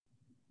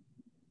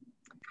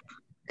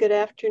Good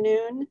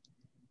afternoon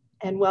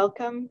and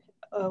welcome.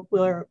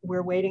 We're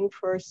waiting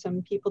for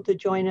some people to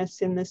join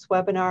us in this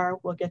webinar.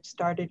 We'll get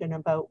started in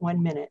about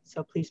 1 minute,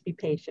 so please be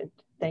patient.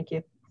 Thank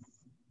you.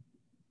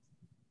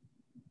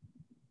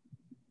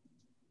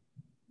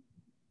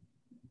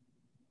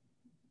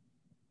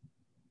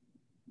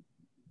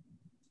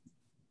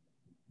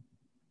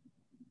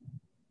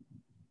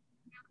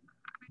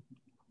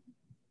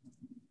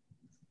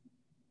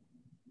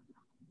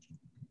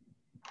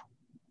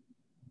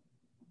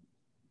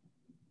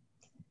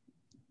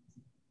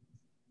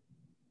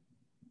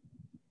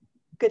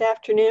 Good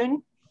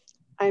afternoon.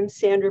 I'm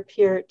Sandra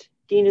Peart,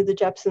 Dean of the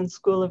Jepson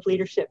School of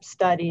Leadership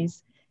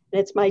Studies, and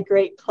it's my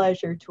great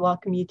pleasure to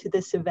welcome you to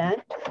this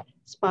event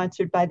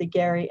sponsored by the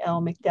Gary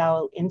L.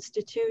 McDowell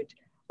Institute,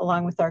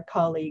 along with our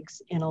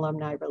colleagues in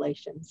Alumni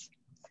Relations.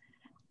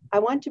 I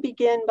want to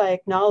begin by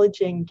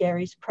acknowledging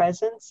Gary's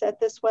presence at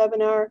this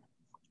webinar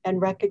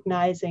and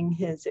recognizing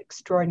his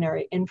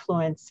extraordinary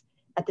influence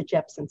at the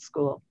Jepson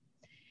School.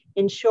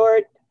 In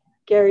short,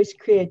 Gary's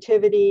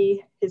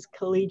creativity, his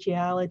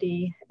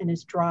collegiality, and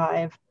his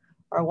drive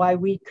are why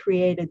we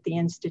created the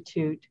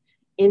Institute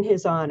in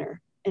his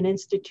honor, an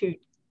institute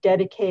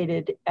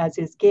dedicated, as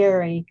is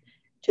Gary,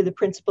 to the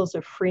principles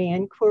of free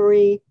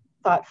inquiry,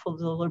 thoughtful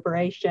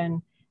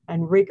deliberation,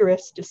 and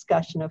rigorous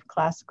discussion of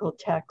classical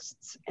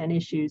texts and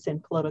issues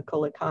in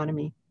political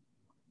economy.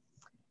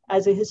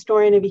 As a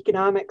historian of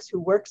economics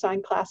who works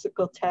on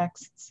classical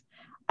texts,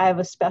 I have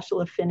a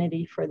special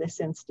affinity for this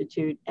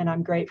institute, and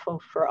I'm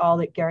grateful for all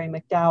that Gary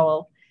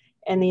McDowell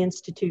and the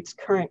Institute's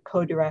current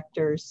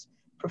co-directors,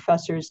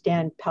 Professors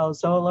Dan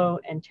Palazzolo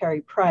and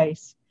Terry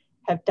Price,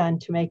 have done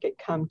to make it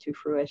come to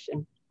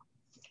fruition.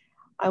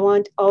 I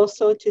want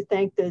also to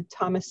thank the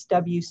Thomas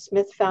W.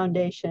 Smith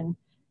Foundation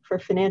for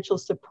financial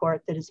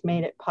support that has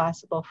made it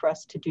possible for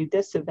us to do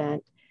this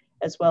event,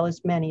 as well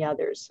as many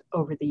others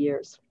over the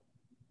years.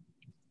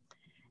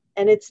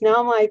 And it's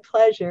now my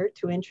pleasure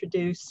to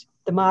introduce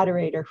the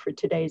moderator for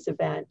today's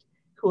event,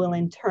 who will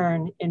in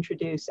turn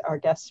introduce our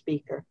guest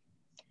speaker.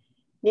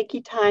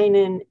 Nikki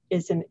Tynan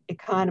is an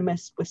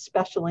economist with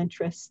special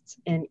interests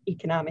in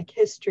economic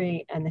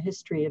history and the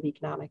history of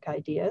economic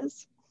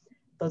ideas.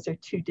 Those are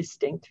two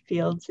distinct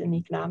fields in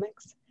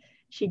economics.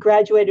 She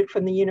graduated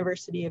from the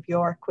University of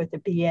York with a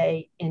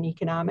BA in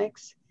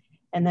economics,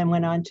 and then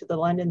went on to the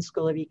London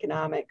School of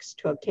Economics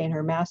to obtain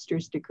her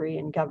master's degree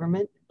in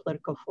government,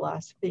 political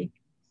philosophy.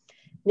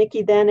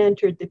 Nikki then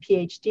entered the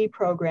PhD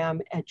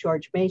program at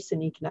George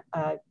Mason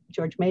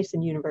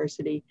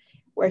University,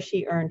 where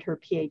she earned her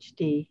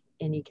PhD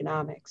in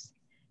economics.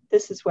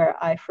 This is where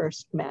I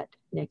first met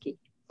Nikki.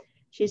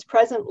 She's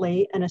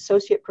presently an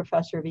associate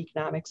professor of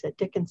economics at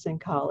Dickinson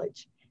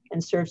College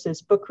and serves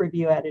as book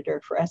review editor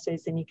for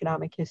essays in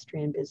economic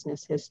history and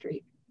business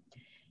history.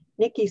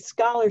 Nikki's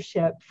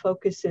scholarship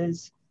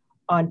focuses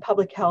on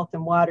public health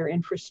and water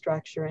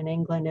infrastructure in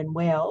England and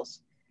Wales,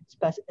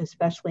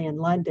 especially in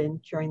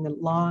London during the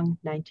long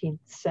 19th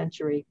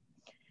century.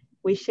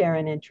 We share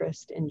an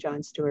interest in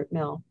John Stuart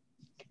Mill.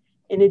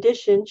 In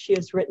addition, she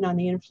has written on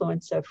the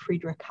influence of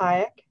Friedrich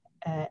Hayek,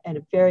 and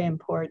a very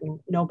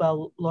important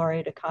Nobel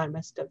laureate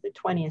economist of the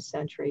 20th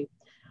century,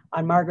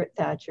 on Margaret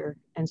Thatcher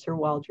and Sir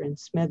Waldron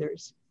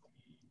Smithers.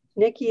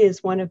 Nikki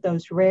is one of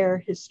those rare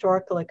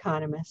historical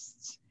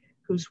economists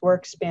whose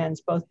work spans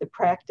both the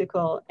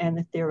practical and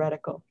the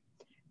theoretical.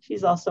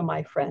 She's also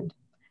my friend.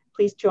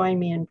 Please join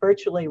me in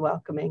virtually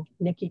welcoming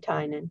Nikki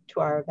Tynan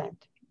to our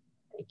event.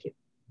 Thank you.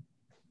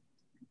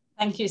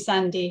 Thank you,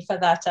 Sandy, for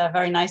that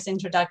very nice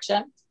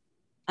introduction.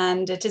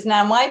 And it is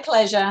now my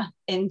pleasure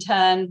in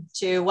turn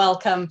to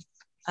welcome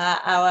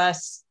our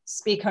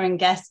speaker and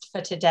guest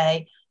for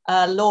today,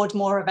 Lord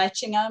Moore of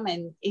Etchingham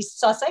in East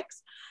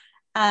Sussex.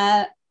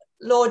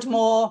 Lord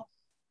Moore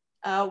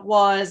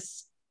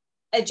was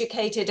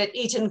educated at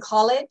Eton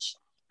College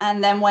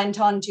and then went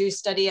on to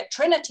study at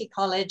Trinity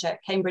College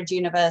at Cambridge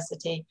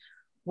University,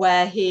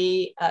 where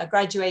he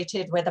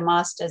graduated with a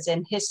master's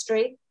in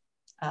history,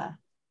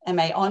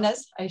 MA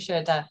Honours, I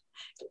should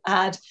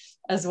add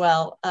as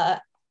well.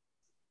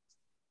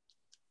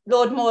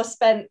 Lord Moore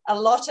spent a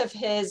lot of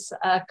his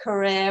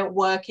career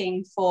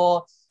working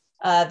for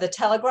the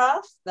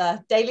Telegraph,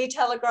 the Daily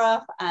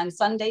Telegraph and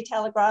Sunday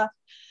Telegraph,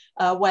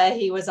 where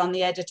he was on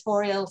the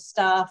editorial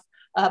staff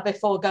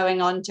before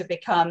going on to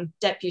become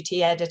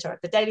deputy editor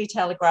at the Daily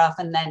Telegraph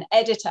and then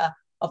editor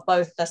of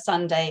both the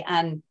Sunday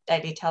and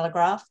Daily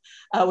Telegraph,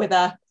 with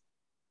a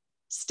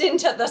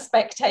stint at the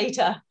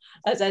Spectator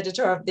as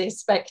editor of the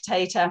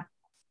Spectator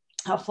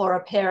for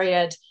a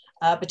period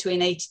between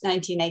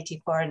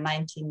 1984 and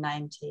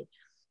 1990.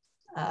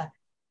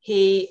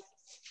 He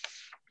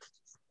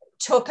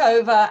took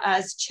over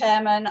as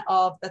chairman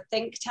of the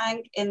think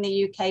tank in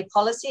the UK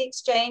Policy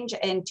Exchange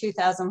in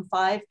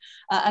 2005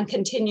 and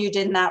continued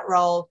in that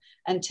role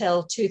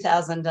until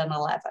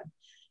 2011.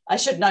 I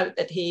should note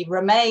that he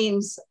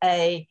remains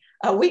a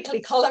weekly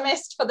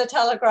columnist for the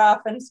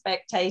Telegraph and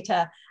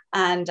Spectator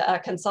and a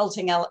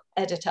consulting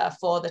editor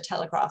for the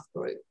Telegraph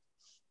Group.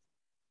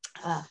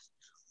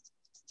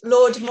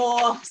 Lord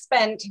Moore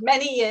spent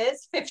many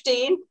years,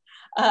 15,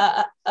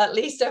 at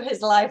least of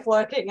his life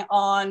working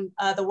on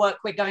the work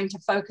we're going to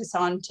focus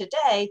on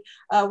today,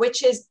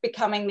 which is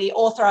becoming the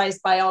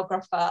authorized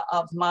biographer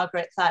of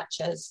Margaret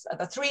Thatcher's,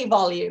 the 3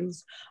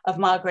 volumes of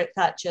Margaret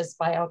Thatcher's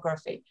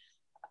biography.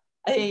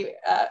 A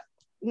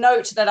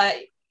note that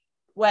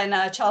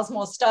when Charles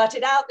Moore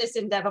started out this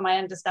endeavor, my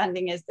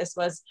understanding is this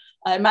was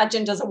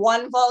imagined as a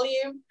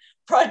 1-volume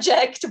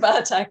project,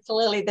 but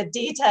clearly the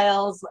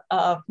details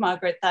of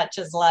Margaret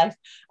Thatcher's life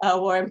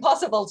were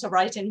impossible to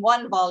write in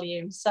 1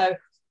 volume. So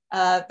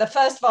the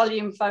first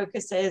volume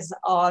focuses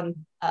on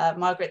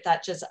Margaret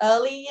Thatcher's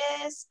early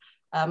years,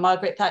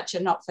 Margaret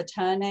Thatcher Not for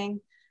Turning.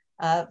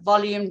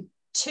 Volume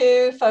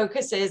 2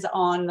 focuses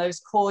on those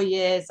core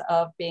years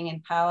of being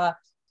in power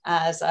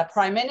as a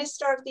Prime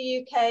Minister of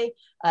the UK,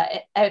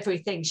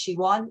 everything she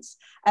wants.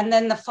 And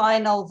then the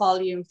final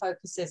volume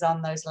focuses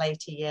on those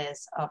later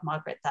years of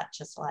Margaret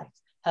Thatcher's life,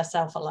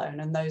 herself alone.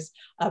 And those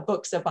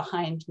books are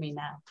behind me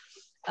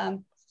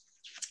now.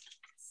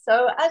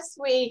 So as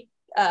we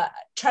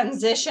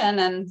transition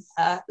and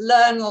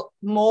learn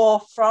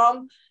more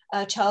from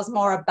Charles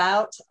Moore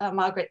about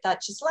Margaret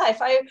Thatcher's life,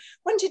 I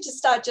wanted to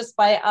start just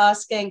by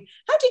asking,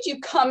 how did you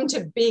come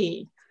to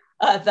be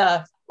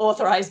the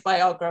authorized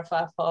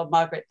biographer for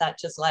Margaret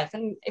Thatcher's life?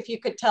 And if you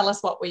could tell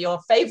us what were your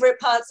favorite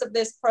parts of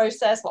this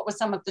process, what were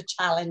some of the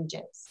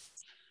challenges?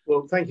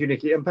 Well, thank you,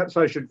 Nikki. And perhaps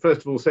I should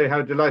first of all say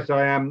how delighted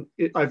I am.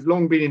 I've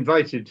long been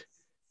invited to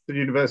the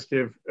University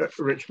of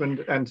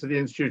Richmond and to the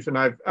Institute, and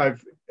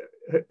I've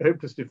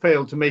hopelessly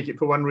failed to make it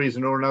for one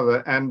reason or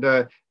another. And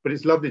but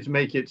it's lovely to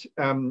make it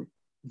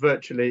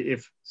virtually,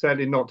 if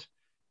sadly not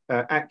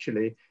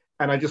actually.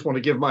 And I just want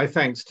to give my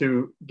thanks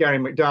to Gary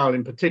McDowell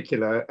in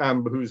particular,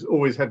 who's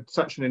always had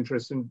such an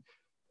interest and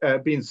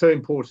been so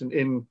important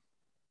in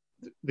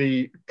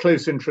the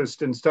close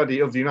interest and study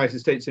of the United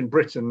States in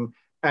Britain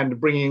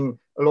and bringing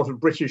a lot of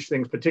British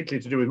things,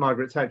 particularly to do with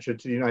Margaret Thatcher,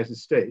 to the United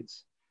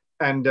States.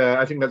 And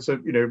I think that's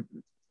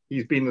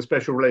he's been the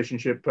special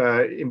relationship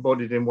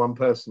embodied in one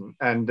person,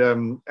 and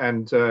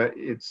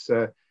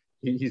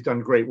he's done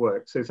great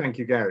work. So thank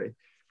you, Gary.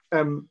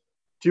 To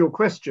your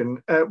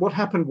question, what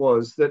happened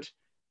was that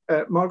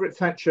Margaret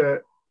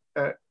Thatcher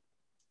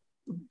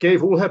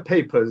gave all her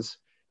papers.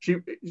 She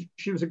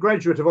was a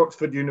graduate of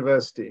Oxford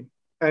University,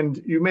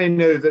 and you may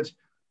know that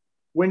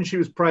when she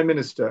was Prime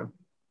Minister,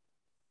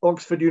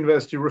 Oxford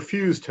University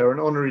refused her an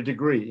honorary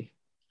degree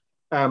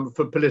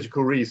for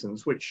political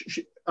reasons, which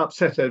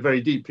upset her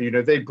very deeply. You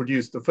know, they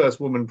produced the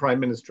first woman Prime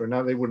Minister, and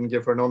now they wouldn't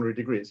give her an honorary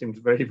degree. It seemed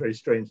a very, very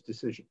strange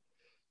decision.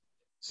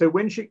 So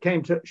when she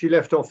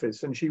left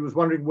office, and she was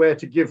wondering where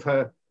to give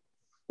her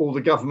all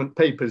the government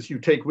papers you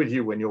take with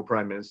you when you're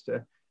Prime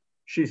Minister,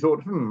 she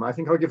thought, I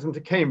think I'll give them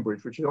to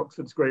Cambridge, which is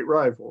Oxford's great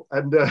rival.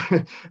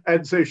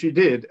 And so she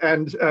did.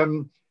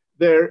 And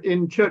they're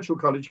in Churchill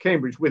College,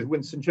 Cambridge, with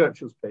Winston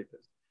Churchill's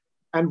papers.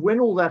 And when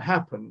all that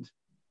happened,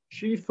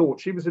 she thought,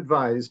 she was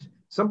advised,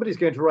 somebody's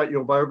going to write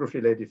your biography,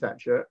 Lady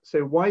Thatcher.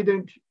 So why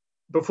don't,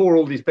 before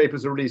all these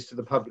papers are released to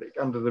the public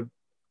under the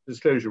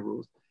disclosure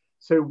rules,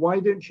 so why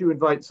don't you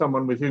invite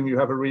someone with whom you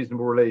have a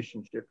reasonable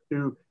relationship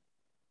to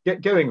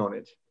get going on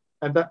it?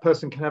 And that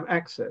person can have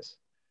access.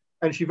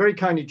 And she very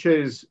kindly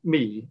chose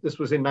me. This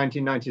was in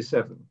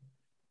 1997.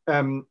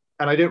 And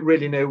I don't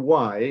really know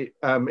why,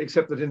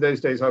 except that in those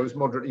days I was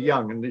moderately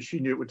young and she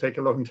knew it would take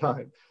a long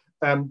time.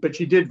 But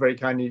she did very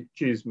kindly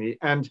choose me.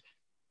 And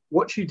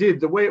what she did,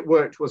 the way it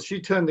worked was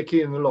she turned the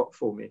key in the lock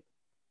for me,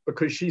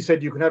 because she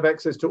said, you can have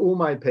access to all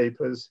my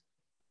papers.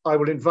 I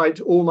will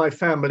invite all my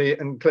family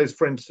and close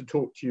friends to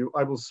talk to you.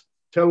 I will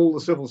tell all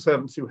the civil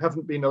servants who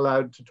haven't been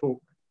allowed to talk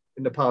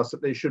in the past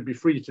that they should be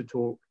free to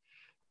talk.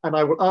 And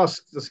I will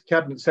ask the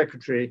cabinet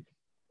secretary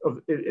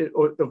of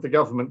the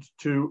government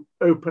to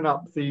open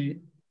up the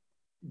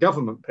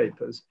government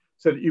papers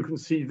so that you can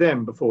see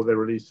them before they're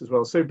released as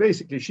well. So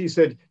basically she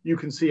said, you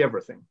can see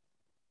everything.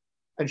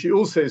 And she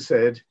also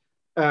said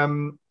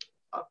that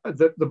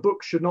the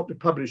book should not be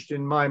published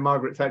in my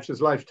Margaret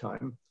Thatcher's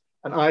lifetime,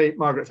 and I,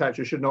 Margaret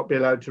Thatcher, should not be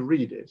allowed to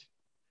read it.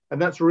 And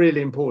that's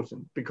really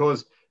important,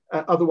 because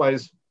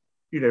otherwise,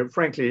 you know,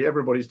 frankly,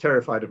 everybody's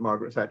terrified of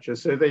Margaret Thatcher,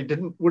 so they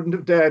wouldn't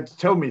have dared to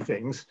tell me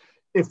things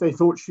if they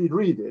thought she'd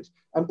read it.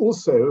 And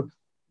also,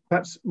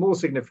 perhaps more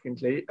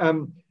significantly,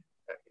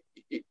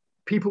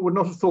 people would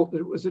not have thought that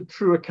it was a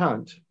true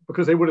account,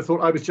 because they would have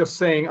thought I was just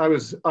saying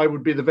I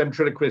would be the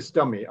ventriloquist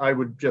dummy. I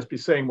would just be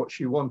saying what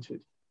she wanted.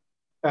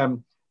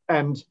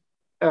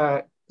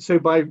 So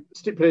by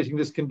stipulating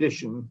this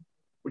condition,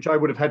 which I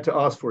would have had to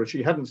ask for if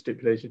she hadn't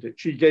stipulated it,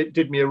 she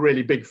did me a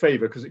really big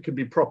favor, because it could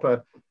be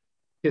proper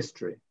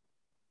history.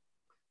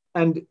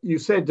 And you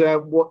said,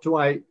 what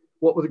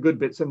were the good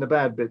bits and the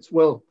bad bits?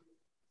 Well,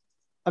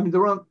 I mean,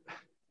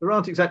 there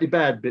aren't exactly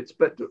bad bits,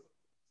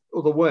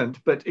 or there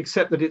weren't, but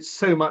except that it's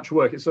so much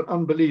work. It's an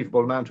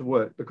unbelievable amount of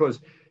work, because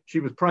she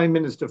was Prime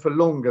Minister for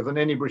longer than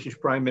any British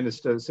Prime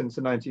Minister since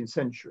the 19th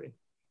century.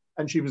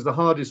 And she was the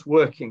hardest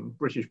working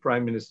British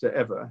Prime Minister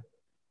ever.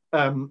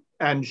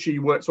 And she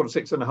worked sort of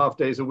 6.5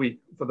 days a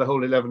week for the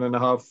whole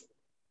 11.5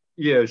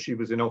 years she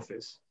was in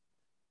office.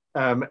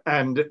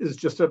 And it's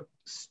just a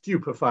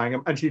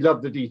stupefying, and she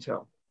loved the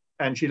detail,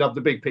 and she loved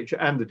the big picture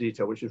and the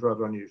detail, which is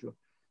rather unusual.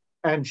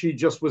 And she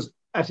just was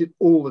at it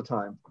all the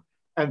time.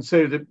 And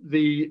so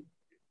the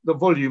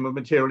volume of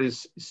material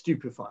is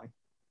stupefying.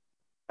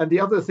 And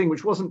the other thing,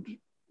 which wasn't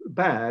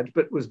bad,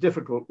 but was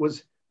difficult,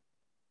 was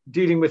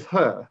dealing with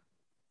her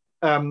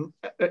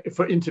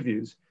for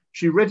interviews.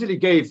 She readily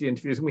gave the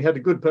interviews and we had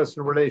a good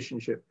personal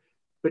relationship,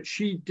 but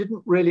she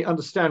didn't really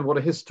understand what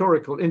a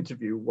historical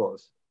interview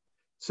was.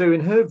 So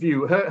in her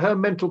view, her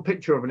mental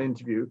picture of an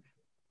interview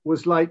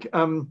was like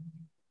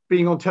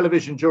being on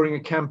television during a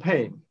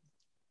campaign.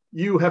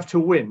 You have to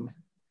win,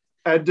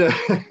 and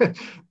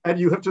and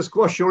you have to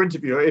squash your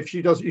interviewer if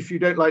you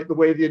don't like the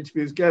way the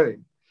interview is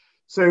going.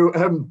 So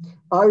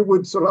I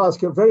would sort of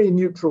ask her very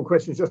neutral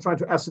questions, just trying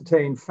to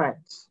ascertain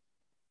facts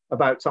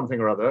about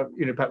something or other,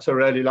 perhaps her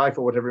early life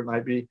or whatever it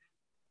might be.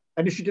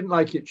 And if she didn't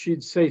like it,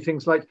 she'd say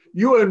things like,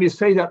 "You only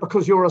say that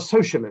because you're a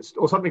socialist,"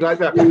 or something like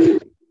that,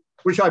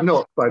 which I'm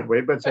not, by the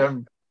way. But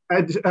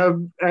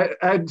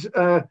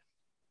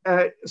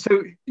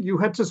so you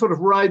had to sort of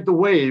ride the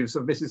waves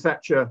of Mrs.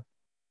 Thatcher,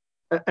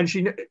 and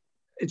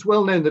it's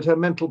well known that her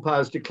mental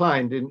powers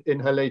declined in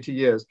her later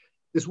years.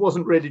 This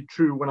wasn't really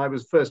true when I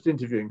was first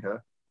interviewing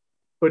her,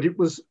 but it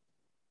was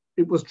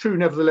true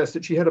nevertheless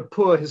that she had a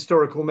poor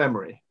historical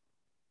memory.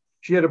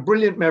 She had a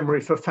brilliant memory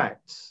for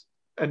facts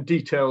and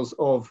details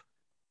of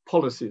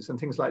policies and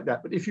things like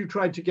that. But if you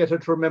tried to get her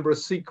to remember a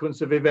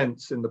sequence of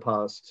events in the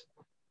past,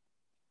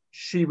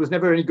 she was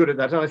never any good at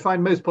that. And I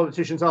find most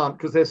politicians aren't,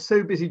 because they're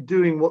so busy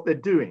doing what they're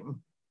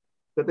doing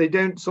that they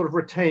don't sort of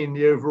retain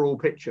the overall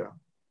picture.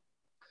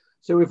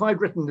 So if I'd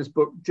written this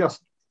book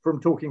just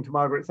from talking to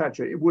Margaret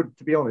Thatcher, it would,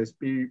 to be honest,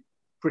 be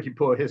pretty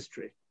poor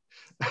history.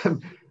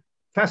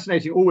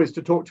 Fascinating always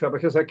to talk to her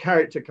because her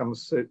character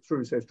comes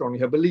through so strongly,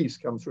 her beliefs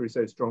come through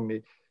so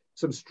strongly,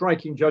 some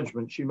striking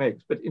judgments she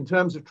makes. But in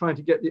terms of trying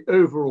to get the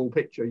overall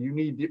picture, you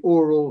need the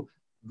oral,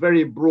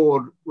 very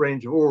broad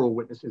range of oral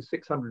witnesses,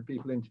 600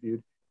 people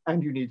interviewed,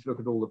 and you need to look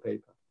at all the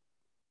paper.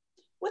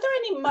 Were there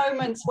any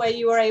moments where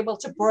you were able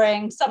to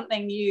bring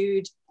something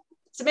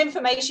some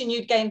information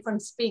you'd gained from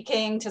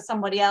speaking to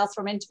somebody else,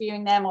 from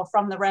interviewing them or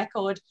from the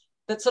record,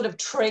 that sort of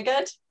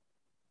triggered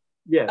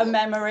a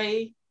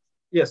memory?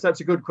 Yes, that's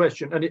a good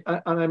question. And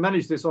I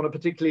managed this on a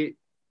particularly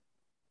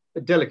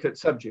delicate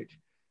subject.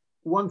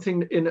 One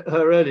thing in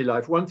her early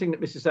life, one thing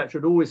that Mrs. Thatcher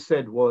had always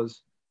said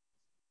was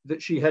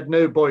that she had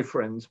no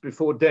boyfriends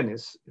before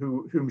Dennis,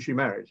 whom she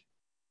married.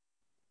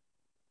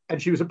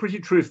 And she was a pretty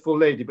truthful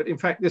lady, but in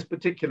fact, this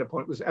particular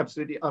point was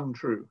absolutely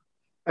untrue.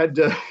 And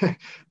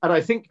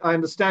I think I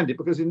understand it,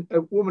 because in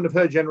a woman of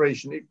her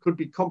generation, it could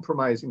be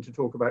compromising to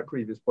talk about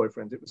previous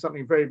boyfriends. It was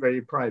something very,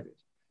 very private.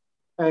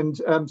 And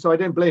so I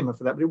don't blame her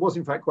for that, but it was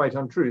in fact quite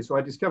untrue. So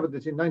I discovered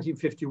that in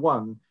 1950,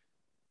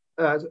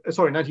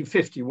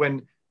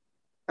 when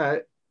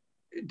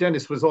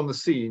Dennis was on the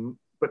scene,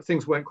 but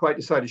things weren't quite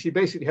decided, she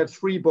basically had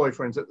 3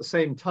 boyfriends at the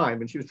same time,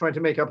 and she was trying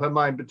to make up her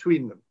mind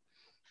between them.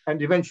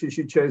 And eventually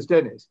she chose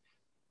Dennis.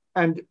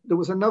 And there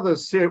was another,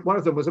 one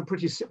of them was a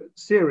pretty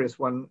serious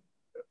one,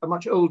 a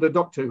much older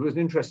doctor who was an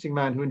interesting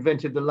man who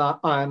invented the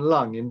iron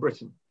lung in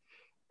Britain.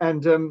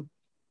 And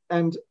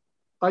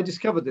I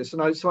discovered this,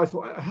 and so I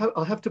thought,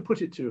 I'll have to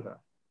put it to her.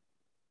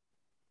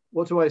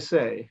 What do I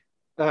say?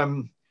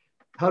 How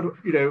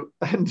do,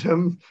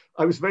 and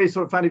I was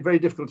found it very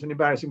difficult and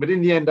embarrassing, but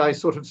in the end I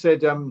sort of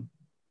said,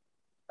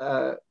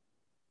 I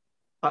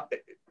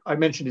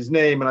mentioned his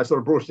name and I sort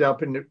of brought it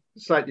up in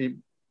slightly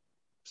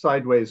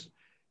sideways.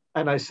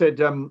 And I said,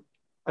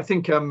 I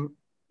think,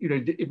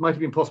 it might have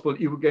been possible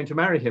that you were going to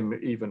marry him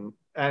even.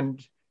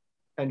 And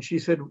she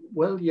said,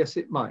 well, yes,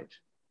 it might.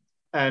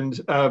 But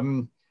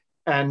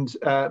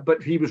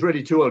he was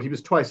really too old. He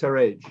was twice her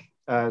age.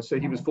 So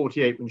he was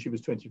 48 when she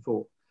was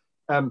 24.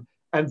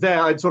 And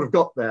there I'd sort of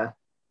got there.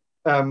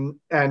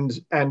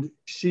 And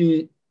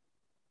she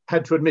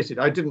had to admit it.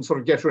 I didn't sort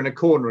of get her in a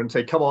corner and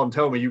say, come on,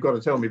 tell me, you've got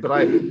to tell me.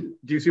 But do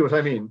you see what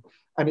I mean?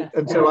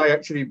 And so I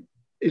actually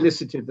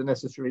elicited the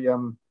necessary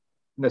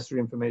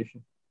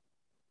information.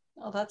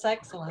 Oh, that's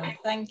excellent.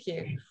 Thank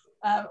you.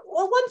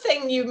 Well, one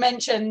thing you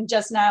mentioned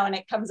just now, and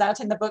it comes out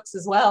in the books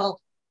as well,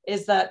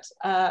 is that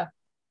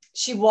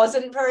she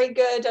wasn't very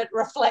good at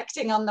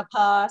reflecting on the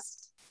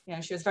past.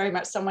 She was very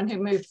much someone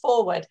who moved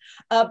forward.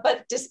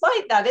 But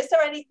despite that, is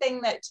there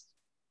anything that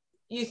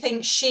you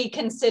think she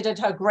considered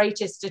her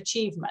greatest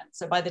achievement?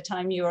 So by the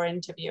time you were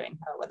interviewing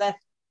her,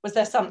 was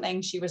there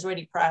something she was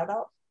really proud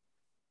of?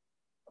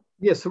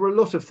 Yes, there were a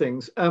lot of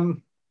things.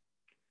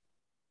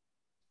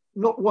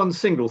 Not one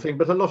single thing,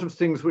 but a lot of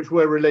things which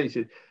were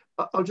related.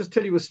 I'll just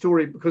tell you a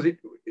story because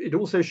it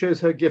also shows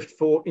her gift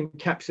for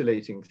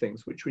encapsulating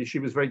things, which she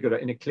was very good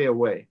at in a clear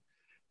way.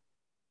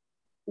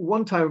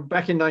 One time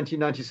back in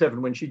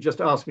 1997, when she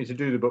just asked me to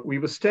do the book, we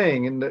were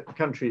staying in the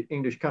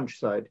English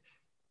countryside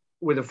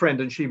with a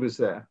friend, and she was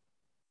there.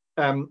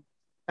 And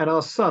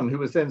our son, who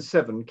was then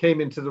 7,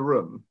 came into the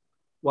room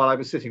while I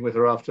was sitting with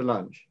her after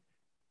lunch.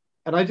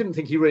 And I didn't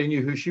think he really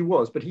knew who she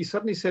was, but he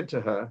suddenly said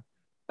to her,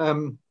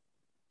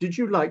 did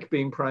you like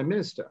being Prime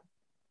Minister?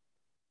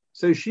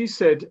 So she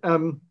said,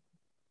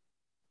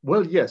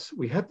 well, yes,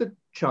 we had the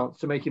chance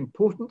to make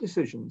important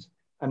decisions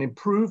and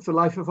improve the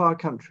life of our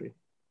country.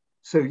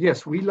 So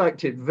yes, we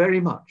liked it very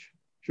much.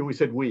 Sure, we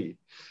said we.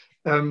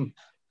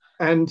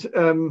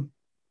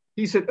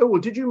 He said, oh,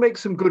 well, did you make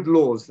some good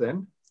laws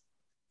then?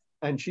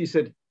 And she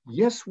said,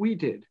 yes, we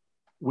did.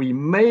 We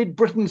made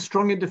Britain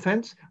strong in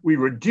defense, we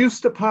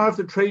reduced the power of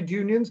the trade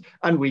unions,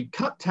 and we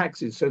cut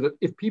taxes so that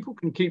if people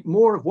can keep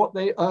more of what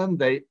they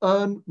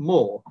earn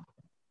more.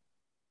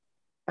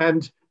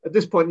 And at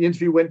this point, the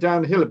interview went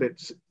downhill a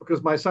bit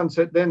because my son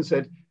then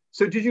said,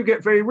 so did you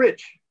get very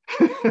rich?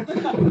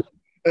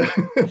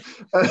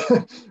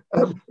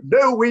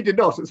 No, we did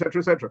not, etc.,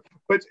 etc.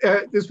 But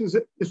this was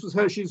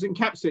her. She's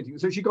encapsulating.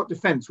 So she got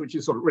defence, which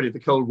is sort of really the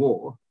Cold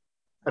War,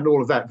 and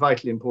all of that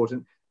vitally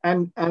important.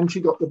 And she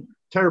got the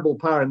terrible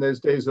power in those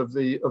days of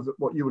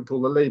what you would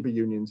call the labour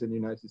unions in the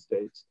United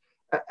States.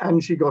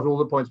 And she got all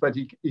the points about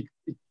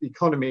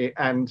economy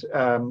and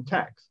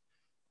tax.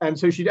 And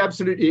so she'd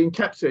absolutely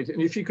encapsulate it.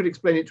 And if she could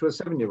explain it to a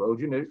 7-year-old,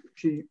 you know,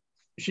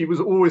 she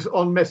was always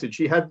on message.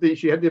 She had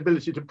the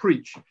ability to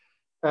preach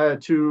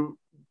to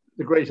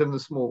the great and the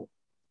small.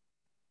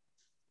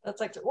 That's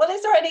like, well,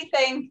 is there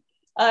anything?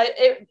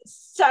 It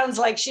sounds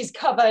like she's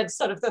covered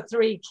sort of the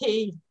three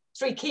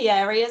key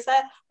areas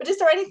there. But is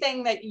there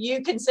anything that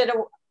you consider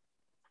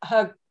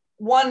her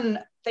one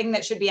thing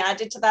that should be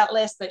added to that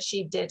list that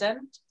she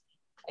didn't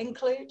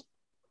include?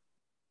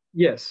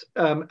 Yes,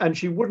 and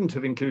she wouldn't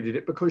have included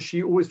it because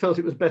she always felt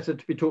it was better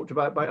to be talked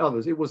about by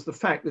others. It was the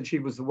fact that she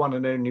was the one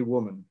and only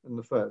woman and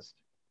the first,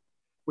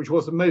 which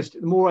was the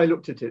more I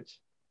looked at it,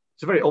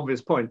 it's a very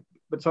obvious point,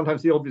 but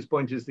sometimes the obvious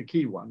point is the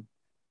key one.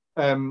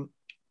 The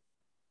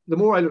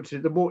more I looked at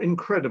it, the more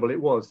incredible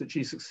it was that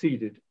she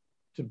succeeded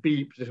to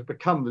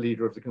become the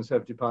leader of the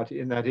Conservative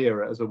Party in that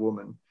era as a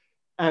woman,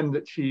 and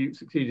that she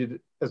succeeded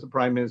as a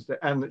prime minister,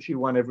 and that she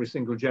won every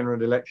single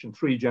general election,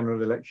 3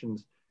 general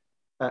elections,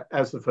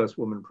 as the first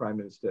woman prime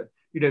minister.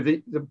 You know,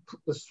 the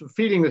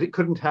feeling that it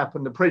couldn't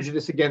happen, the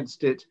prejudice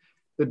against it,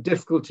 the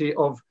difficulty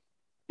of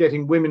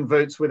getting women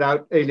votes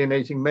without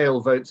alienating male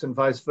votes and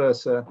vice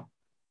versa,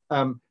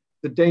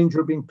 the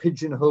danger of being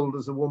pigeonholed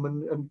as a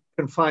woman and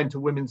confined to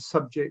women's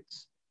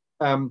subjects,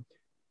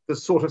 the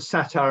sort of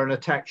satire and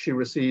attack she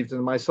received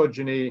and the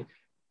misogyny,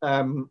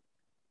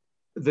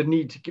 the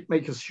need to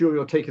make sure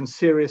you're taken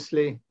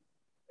seriously,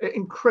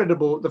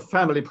 incredible, the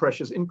family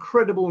pressures,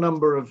 incredible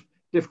number of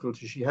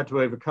difficulties she had to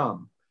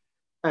overcome.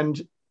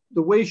 And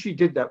the way she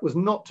did that was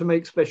not to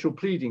make special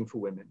pleading for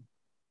women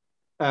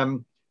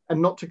and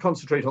not to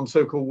concentrate on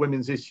so-called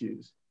women's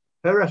issues.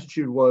 Her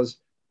attitude was,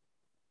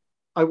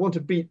 I want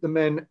to beat the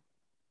men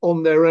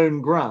on their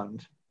own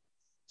ground.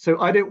 So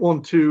I don't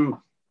want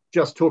to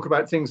just talk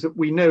about things that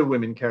we know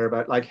women care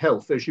about, like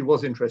health, though she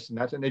was interested in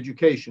that, and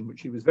education,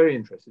 which she was very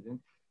interested in.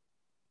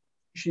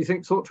 She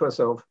thought to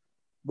herself,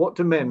 what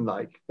do men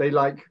like? They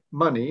like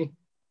money,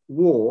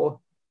 war,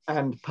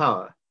 and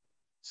power.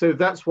 So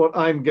that's what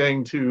I'm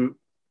going to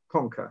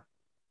conquer.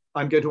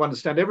 I'm going to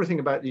understand everything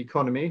about the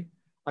economy.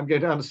 I'm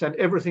going to understand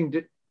everything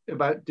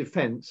about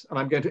defense, and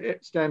I'm going to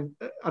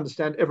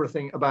understand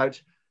everything about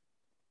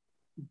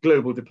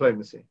global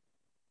diplomacy.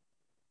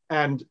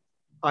 And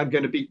I'm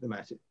going to beat them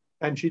at it.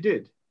 And she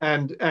did.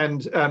 And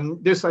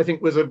this, I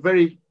think, was a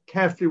very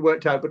carefully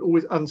worked out, but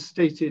always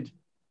unstated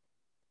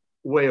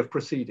way of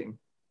proceeding.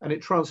 And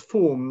it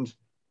transformed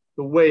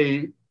the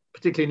way,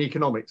 particularly in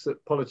economics,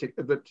 that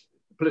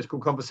political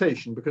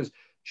conversation, because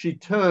she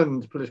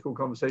turned political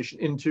conversation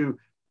into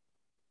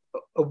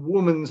a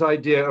woman's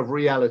idea of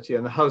reality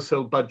and the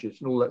household budget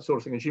and all that sort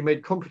of thing. And she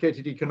made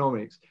complicated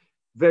economics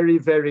very,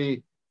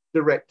 very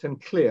direct and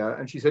clear.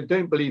 And she said,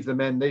 don't believe the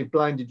men, they've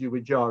blinded you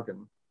with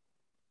jargon.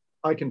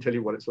 I can tell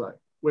you what it's like.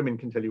 Women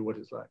can tell you what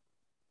it's like.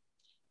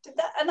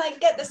 And I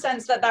get the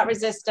sense that that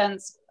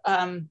resistance,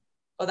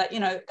 or that, you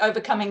know,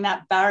 overcoming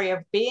that barrier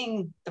of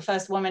being the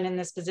first woman in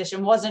this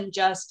position wasn't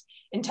just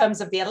in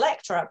terms of the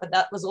electorate, but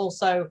that was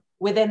also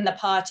within the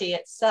party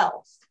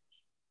itself.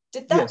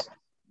 Did that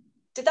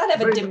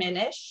ever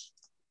diminish?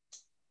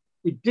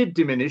 It did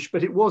diminish,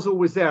 but it was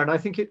always there. And I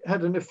think it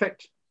had an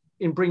effect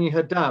in bringing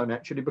her down,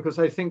 actually, because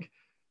I think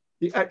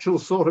the actual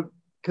sort of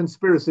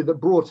conspiracy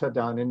that brought her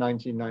down in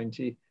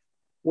 1990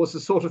 was the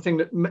sort of thing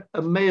that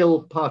a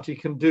male party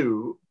can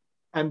do,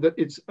 and that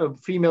a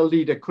female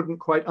leader couldn't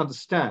quite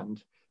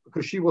understand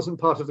because she wasn't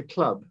part of the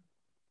club.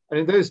 And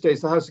in those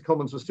days, the House of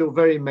Commons was still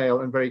very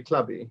male and very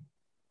clubby.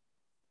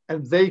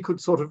 And they could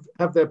sort of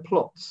have their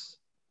plots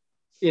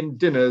in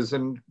dinners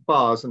and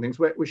bars and things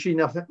where she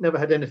never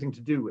had anything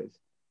to do with.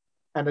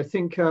 And I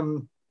think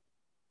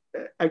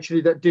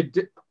actually that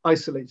did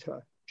isolate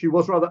her. She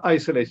was rather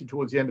isolated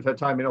towards the end of her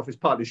time in office.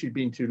 Partly she'd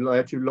been too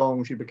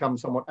long, she'd become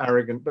somewhat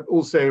arrogant, but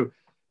also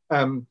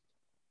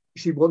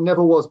she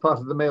never was part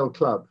of the male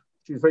club.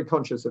 She was very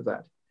conscious of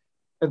that.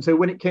 And so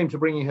when it came to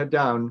bringing her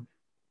down,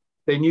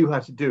 they knew how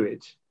to do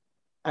it.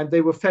 And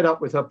they were fed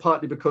up with her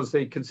partly because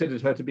they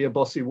considered her to be a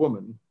bossy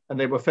woman, and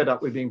they were fed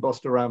up with being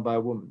bossed around by a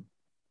woman.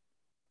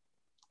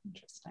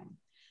 Interesting.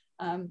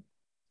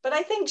 But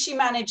I think she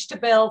managed to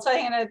build, so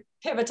I'm going to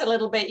pivot a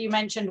little bit. You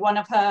mentioned one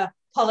of her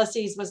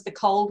policies was the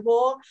Cold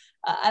War.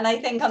 And I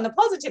think on the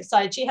positive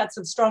side, she had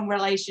some strong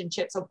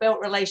relationships or built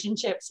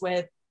relationships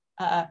with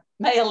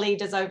male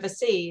leaders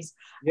overseas.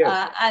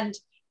 Yes. And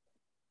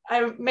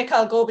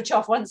Mikhail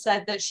Gorbachev once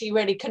said that she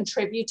really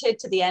contributed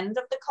to the end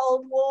of the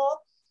Cold War.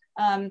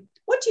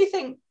 What do you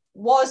think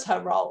was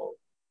her role?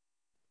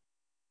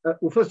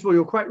 Well, first of all,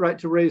 you're quite right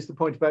to raise the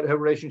point about her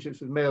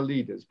relationships with male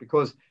leaders,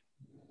 because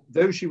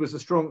though she was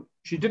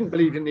she didn't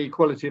believe in the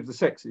equality of the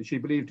sexes. She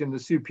believed in the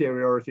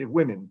superiority of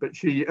women, but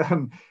she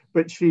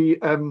actually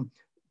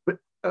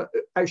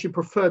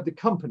preferred the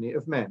company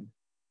of men.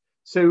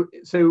 So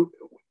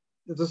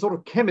the sort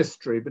of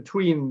chemistry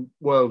between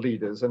world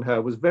leaders and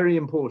her was very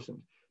important.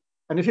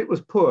 And if it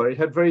was poor, it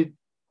had very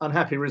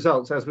unhappy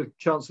results, as with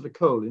Chancellor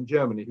Kohl in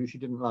Germany, who she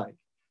didn't like.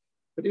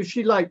 But if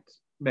she liked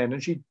men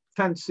and she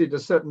fancied a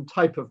certain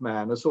type of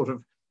man, a sort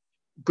of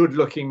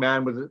good-looking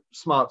man with a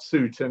smart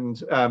suit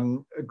and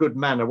a good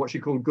manner, what she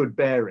called good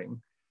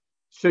bearing.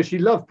 So she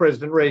loved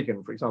President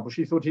Reagan, for example.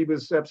 She thought he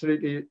was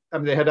absolutely,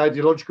 they had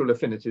ideological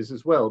affinities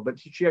as well, but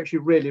she actually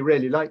really,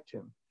 really liked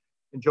him,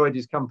 enjoyed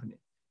his company.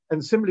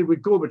 And similarly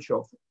with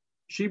Gorbachev,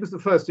 she was the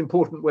first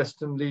important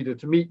Western leader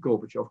to meet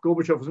Gorbachev.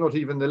 Gorbachev was not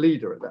even the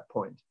leader at that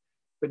point,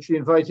 but she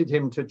invited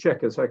him to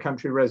Czech as her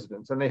country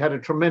residence, and they had a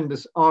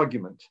tremendous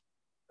argument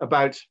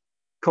about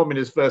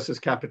communist versus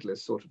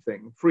capitalist sort of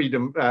thing,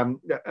 freedom,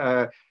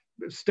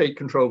 state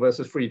control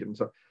versus freedom.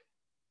 So,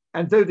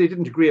 and though they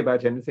didn't agree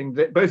about anything,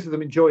 both of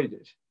them enjoyed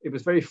it. It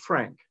was very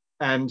frank,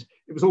 and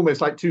it was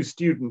almost like two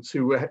students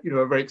who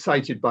were very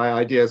excited by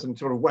ideas and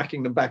sort of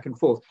whacking them back and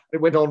forth.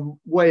 It went on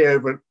way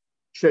over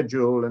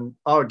schedule and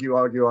argue,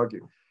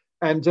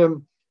 and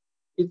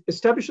it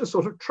established a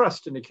sort of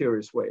trust in a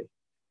curious way.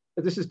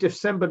 This is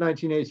December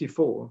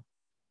 1984,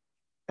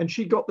 and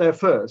she got there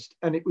first,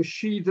 and it was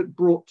she that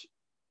brought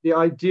the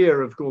idea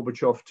of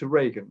Gorbachev to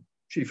Reagan.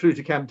 She flew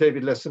to Camp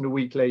David less than a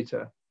week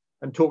later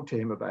and talked to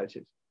him about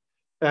it.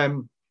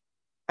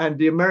 And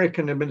the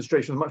American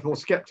administration was much more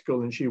skeptical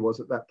than she was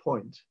at that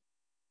point.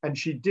 And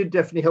she did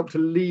definitely help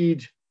to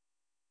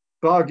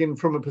bargain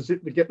from a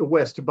position, to get the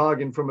West to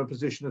bargain from a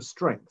position of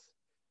strength,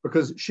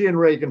 because she and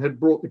Reagan had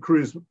brought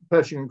the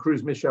Pershing and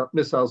cruise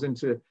missiles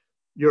into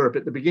Europe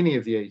at the beginning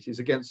of the 80s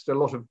against a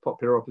lot of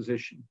popular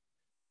opposition.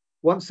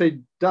 Once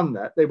they'd done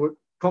that, they were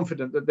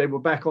confident that they were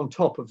back on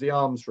top of the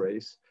arms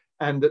race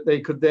and that they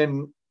could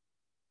then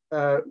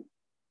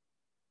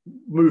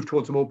move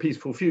towards a more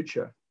peaceful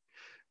future.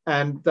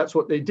 And that's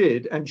what they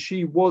did. And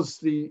she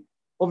was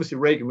obviously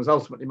Reagan was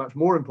ultimately much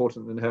more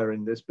important than her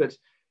in this, but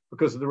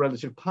because of the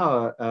relative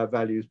power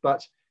values,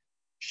 but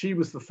she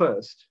was the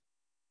first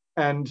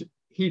and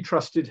he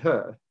trusted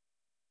her.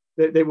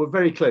 They were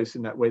very close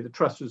in that way. The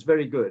trust was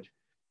very good.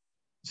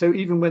 So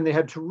even when they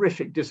had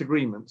terrific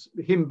disagreements,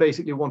 him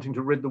basically wanting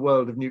to rid the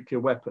world of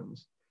nuclear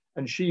weapons,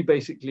 and she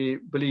basically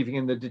believing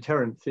in the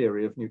deterrent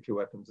theory of nuclear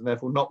weapons, and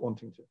therefore not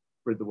wanting to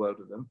rid the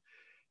world of them,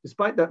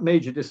 despite that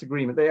major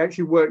disagreement, they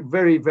actually worked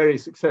very, very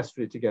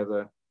successfully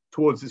together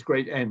towards this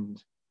great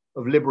end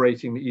of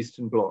liberating the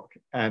Eastern Bloc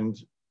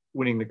and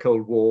winning the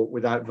Cold War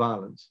without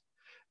violence.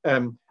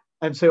 And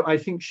so I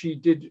think she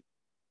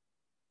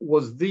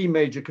was the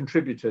major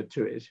contributor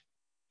to it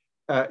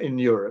in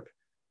Europe,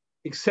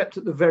 except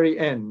at the very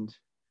end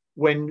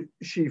when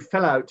she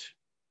fell out.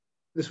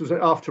 This was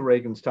after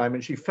Reagan's time,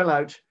 and she fell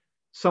out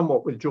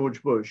somewhat with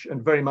George Bush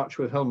and very much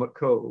with Helmut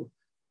Kohl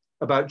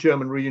about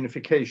German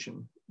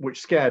reunification,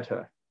 which scared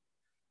her.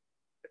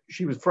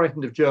 She was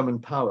frightened of German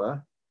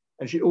power,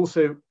 and she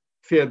also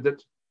feared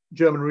that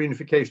German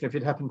reunification, if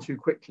it happened too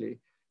quickly,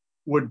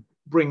 would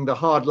bring the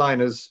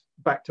hardliners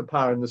back to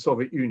power in the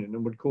Soviet Union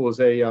and would cause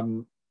a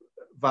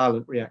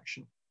violent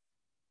reaction.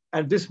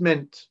 And this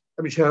meant,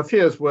 her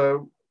fears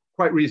were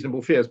quite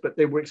reasonable fears, but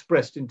they were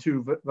expressed in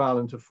too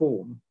violent a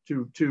form,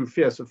 too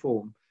fierce a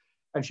form.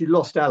 And she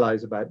lost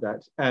allies about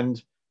that.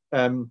 And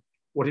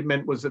what it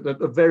meant was that at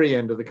the very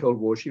end of the Cold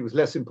War, she was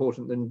less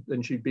important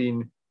than she'd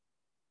been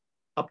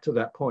up to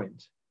that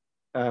point.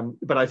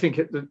 But I think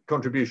the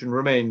contribution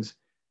remains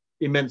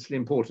immensely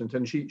important.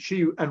 And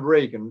she and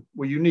Reagan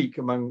were unique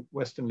among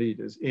Western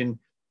leaders in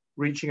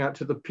reaching out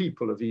to the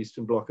people of the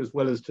Eastern Bloc as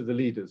well as to the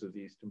leaders of the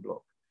Eastern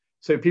Bloc.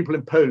 So people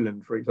in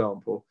Poland, for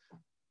example,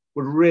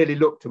 would really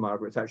look to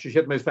Margaret Thatcher. She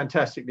had the most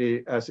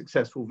fantastically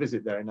successful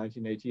visit there in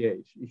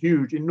 1988.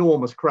 Huge,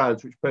 enormous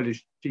crowds which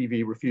Polish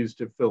TV refused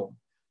to film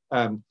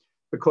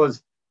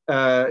because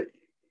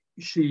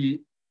she'd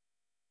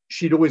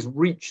always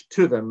reached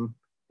to them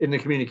in the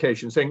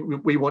communication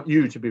saying, we want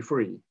you to be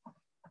free.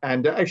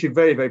 And actually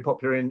very, very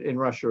popular in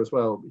Russia as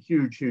well.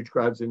 Huge, huge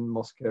crowds in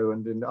Moscow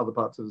and in other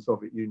parts of the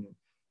Soviet Union.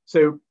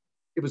 So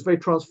it was very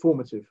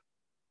transformative.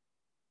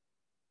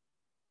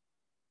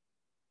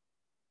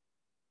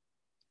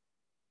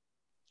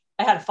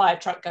 I had a fire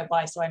truck go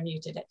by, so I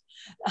muted it.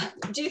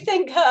 Do you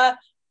think her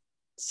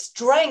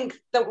strength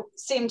that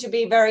seemed to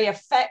be very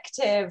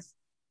effective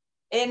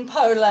in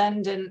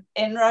Poland and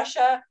in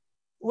Russia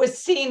was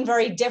seen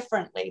very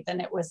differently than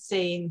it was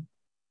seen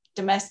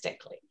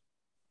domestically?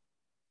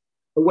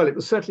 Well, it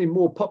was certainly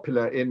more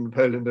popular in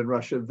Poland and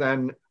Russia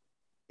than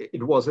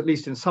it was, at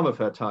least in some of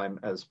her time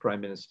as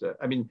prime minister.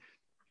 I mean,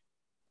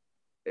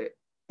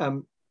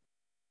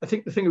 I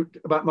think the thing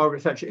about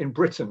Margaret Thatcher in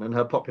Britain and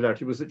her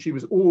popularity was that she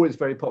was always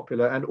very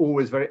popular and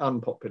always very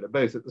unpopular,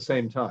 both at the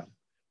same time,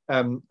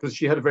 because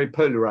she had a very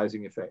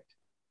polarizing effect.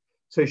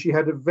 So she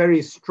had a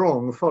very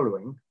strong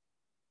following,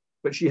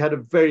 but she had a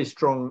very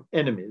strong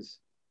enemies.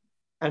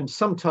 And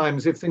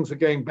sometimes if things were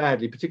going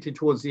badly, particularly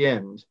towards the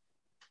end,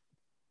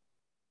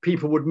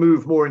 people would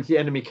move more into the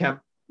enemy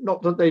camp,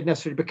 not that they'd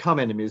necessarily become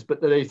enemies, but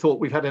that they thought,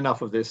 we've had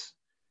enough of this.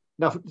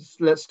 Enough,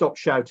 let's stop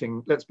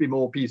shouting, let's be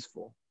more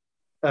peaceful.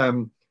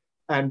 But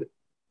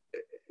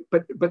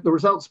the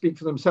results speak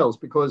for themselves,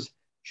 because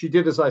she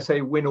did, as I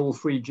say, win all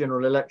 3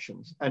 general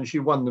elections, and she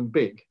won them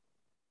big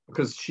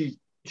because she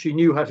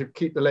knew how to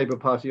keep the Labour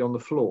Party on the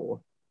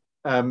floor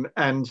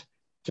and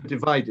to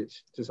divide it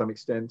to some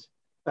extent.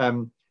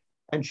 And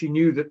she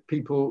knew that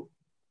people,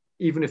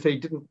 even if they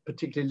didn't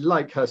particularly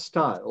like her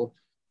style,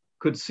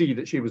 could see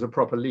that she was a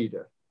proper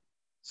leader.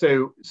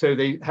 So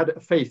they had a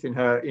faith in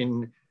her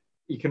in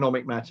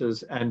economic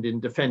matters and in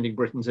defending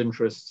Britain's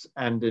interests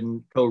and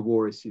in Cold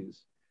War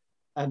issues.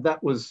 And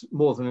that was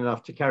more than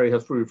enough to carry her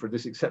through for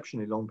this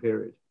exceptionally long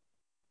period.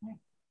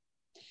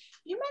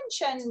 You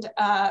mentioned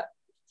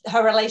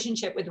her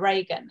relationship with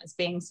Reagan as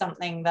being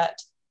something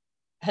that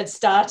had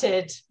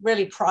started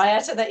really prior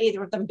to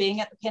either of them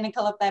being at the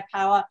pinnacle of their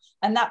power,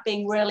 and that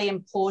being really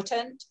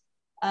important.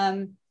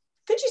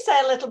 Could you say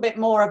a little bit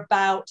more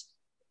about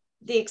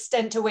the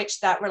extent to which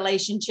that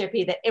relationship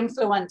either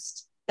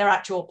influenced their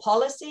actual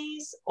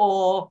policies,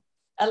 or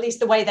at least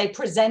the way they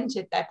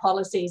presented their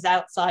policies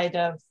outside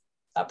of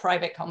a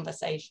private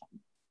conversation?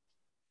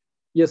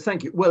 Yes,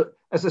 thank you. Well,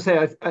 as I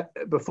say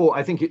before,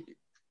 I think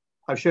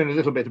I've shown a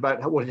little bit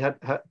about what it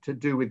had to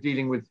do with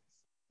dealing with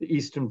the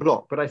Eastern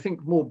Bloc, but I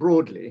think more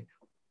broadly,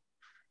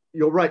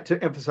 you're right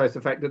to emphasize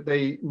the fact that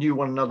they knew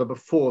one another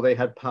before they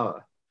had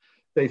power.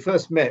 They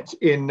first met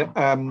in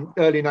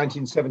early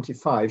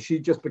 1975.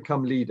 She'd just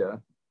become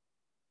leader,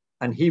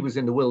 and he was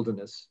in the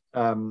wilderness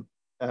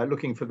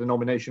looking for the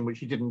nomination, which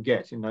he didn't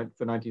get for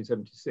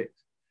 1976.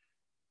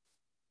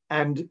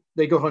 And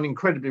they got on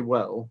incredibly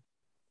well,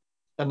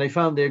 and they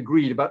found they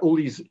agreed about all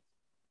these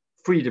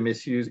freedom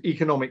issues,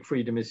 economic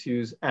freedom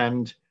issues,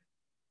 and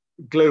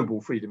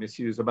global freedom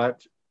issues.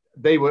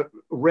 They were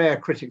rare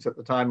critics at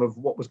the time of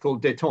what was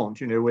called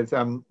détente, with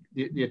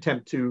the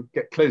attempt to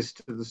get close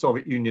to the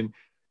Soviet Union,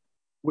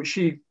 which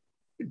she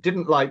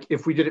didn't like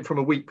if we did it from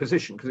a weak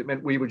position, because it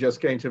meant we were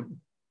just going to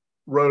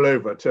roll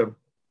over to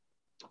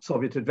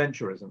Soviet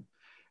adventurism.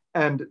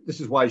 And this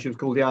is why she was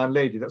called the Iron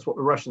Lady. That's what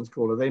the Russians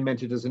call her. They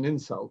meant it as an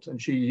insult,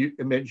 and she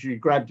eventually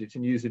grabbed it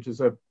and used it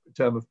as a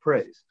term of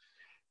praise.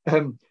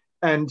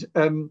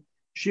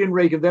 She and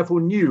Reagan therefore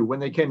knew when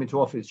they came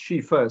into office,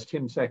 she first,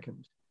 him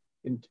second,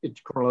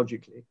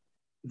 chronologically,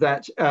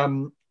 that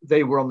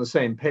they were on the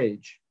same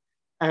page.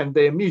 And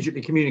they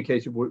immediately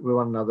communicated with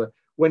one another.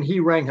 When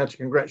he rang her to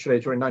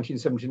congratulate her in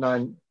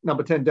 1979,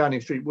 number 10 Downing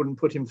Street wouldn't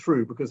put him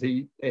through because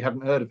they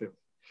hadn't heard of him.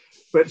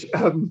 But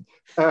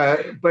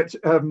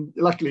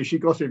luckily she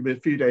got him a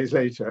few days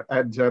later,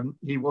 and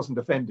he wasn't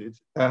offended.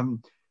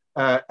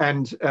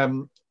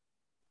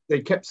 They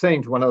kept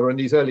saying to one another in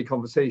these early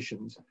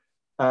conversations,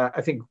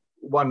 I think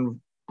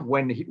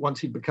once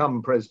he'd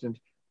become president,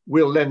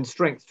 we'll lend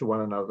strength to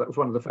one another. That was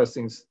one of the first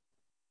things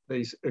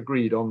they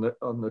agreed on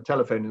the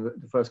telephone in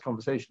the first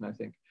conversation, I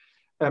think.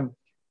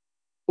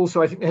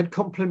 Also, I think they had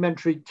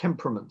complementary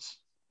temperaments.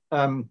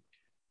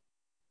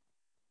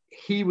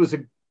 He was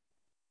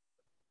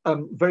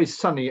very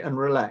sunny and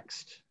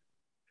relaxed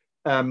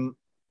and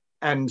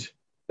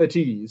at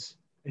ease,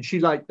 and she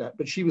liked that,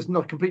 but she was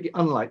not completely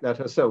unlike that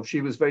herself.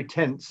 She was very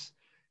tense,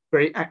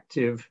 very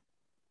active,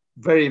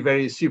 very,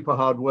 very super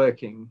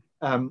hardworking,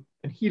 and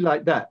he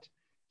liked that.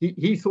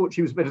 He thought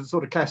she was a bit of a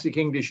sort of classic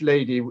English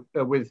lady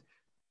with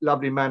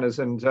lovely manners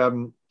and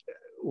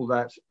all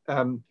that.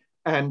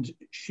 And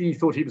she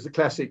thought he was a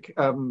classic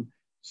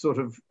sort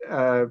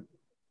of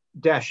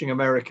dashing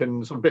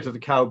American, sort of bit of the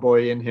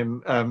cowboy in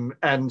him.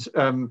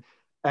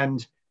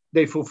 And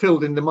they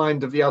fulfilled in the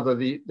mind of the other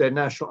their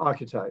national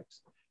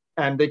archetypes.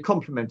 And they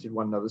complemented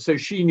one another. So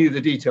she knew the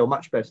detail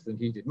much better than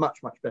he did,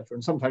 much, much better.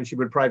 And sometimes she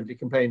would privately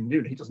complain,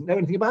 he doesn't know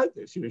anything about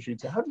this.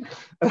 She'd say, how do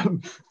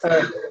you?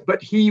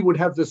 But he would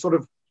have the sort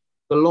of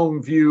the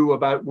long view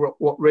about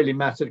what really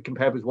mattered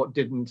compared with what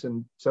didn't,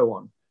 and so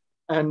on.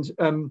 And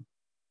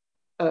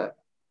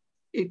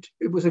it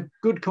was a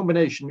good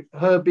combination.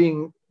 Her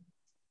being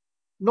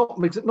not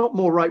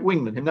more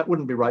right-wing than him, that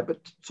wouldn't be right, but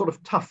sort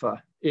of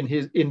tougher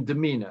in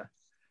demeanor,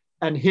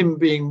 and him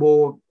being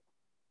more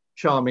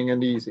charming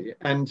and easy.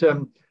 And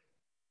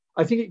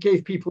I think it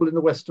gave people in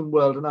the Western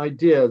world an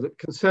idea that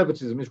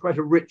conservatism is quite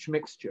a rich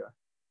mixture,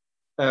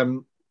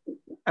 and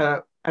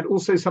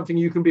also something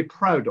you can be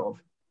proud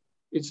of.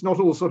 It's not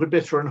all sort of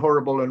bitter and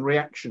horrible and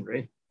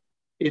reactionary.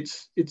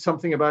 It's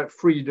something about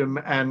freedom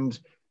and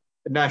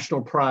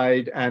national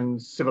pride and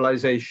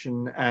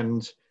civilization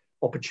and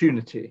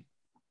opportunity.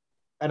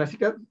 And I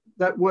think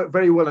that worked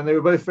very well, and they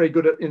were both very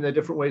good in their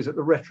different ways at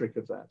the rhetoric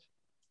of that.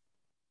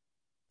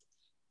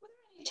 Were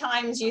there any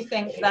times you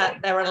think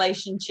that their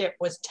relationship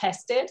was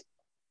tested?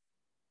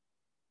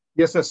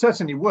 Yes, there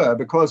certainly were,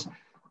 because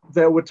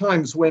there were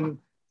times when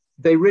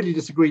they really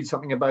disagreed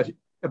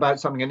about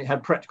something and it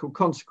had practical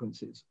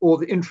consequences, or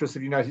the interests of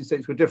the United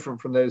States were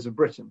different from those of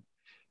Britain.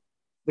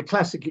 The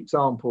classic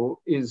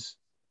example is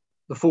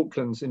the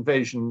Falklands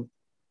invasion,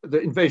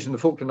 the invasion of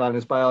the Falkland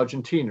Islands by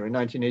Argentina in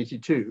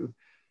 1982,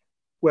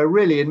 where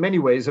really in many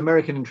ways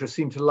American interests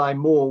seemed to lie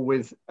more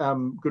with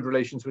good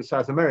relations with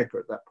South America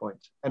at that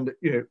point. And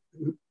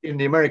in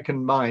the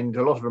American mind,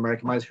 a lot of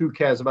American minds, who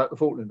cares about the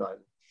Falkland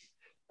Islands?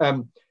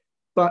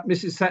 But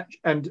Mrs. Thatcher,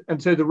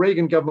 and so the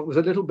Reagan government was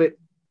a little bit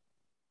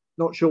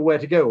not sure where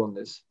to go on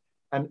this.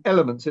 And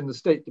elements in the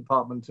State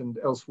Department and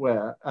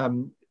elsewhere,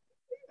 and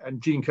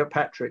Jeane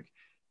Kirkpatrick,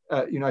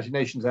 United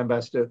Nations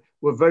ambassador,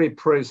 were very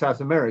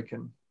pro-South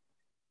American.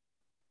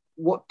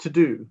 What to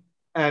do?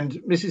 And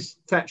Mrs.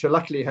 Thatcher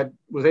luckily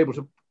was able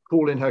to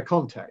call in her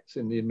contacts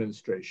in the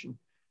administration.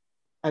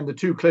 And the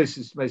two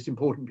closest, most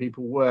important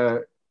people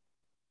were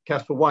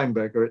Caspar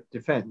Weinberger at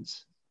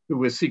Defense, who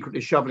was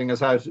secretly shoveling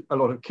us out a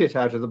lot of kit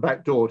out of the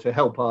back door to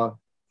help our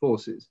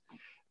forces,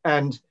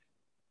 and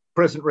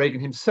President Reagan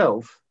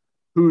himself,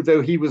 who,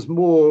 though he was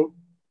more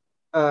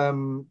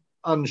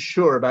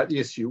unsure about the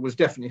issue, was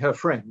definitely her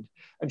friend.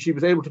 And she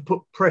was able to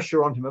put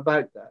pressure on him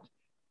about that.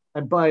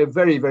 And by a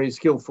very, very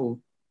skillful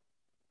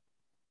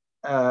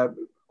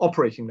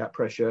operating that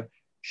pressure,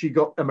 she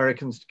got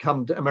American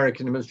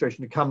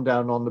administration to come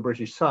down on the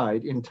British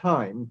side in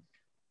time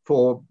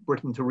for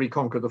Britain to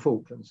reconquer the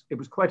Falklands. It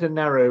was quite a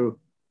narrow,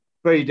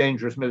 very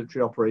dangerous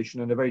military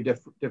operation and a very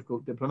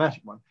difficult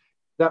diplomatic one.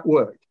 That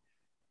worked.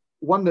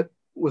 One that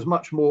was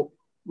much more,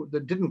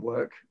 that didn't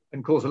work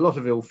and caused a lot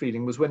of ill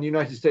feeling was when the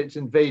United States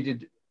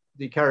invaded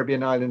the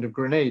Caribbean island of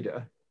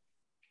Grenada,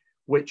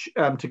 which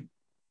to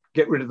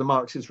get rid of the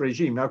Marxist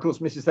regime. Now, of course,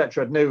 Mrs.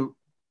 Thatcher had no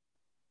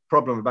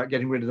problem about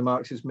getting rid of the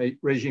Marxist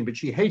regime, but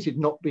she hated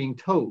not being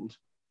told.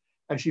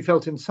 And she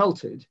felt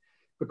insulted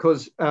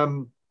because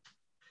Grenada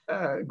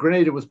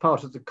was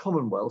part of the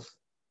Commonwealth,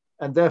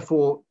 and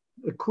therefore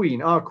the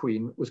Queen, our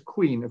Queen, was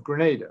Queen of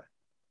Grenada.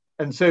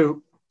 And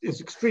so it's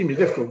extremely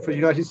difficult for the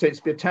United States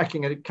to be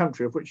attacking a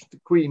country of which the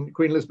Queen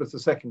Elizabeth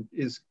II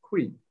is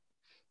Queen.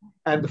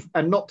 And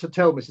not to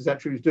tell Mrs.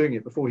 Thatcher he was doing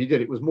it before he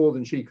did it was more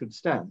than she could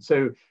stand.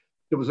 So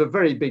there was a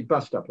very big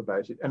bust up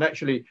about it. And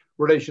actually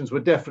relations were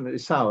definitely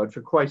soured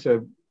for quite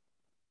a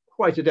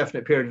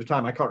definite period of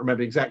time. I can't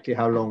remember exactly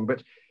how long,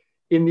 but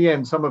in the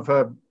end, some of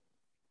her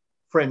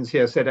friends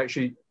here said,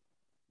 actually,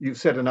 you've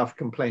said enough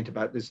complaint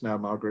about this now,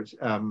 Margaret.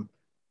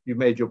 You've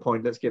made your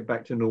point, let's get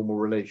back to normal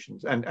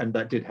relations. And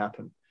that did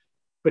happen.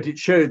 But it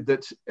showed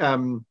that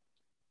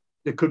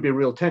there could be a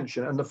real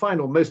tension. And the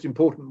final, most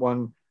important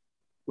one,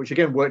 which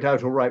again worked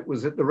out all right,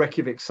 was at the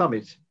Reykjavik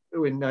summit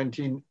in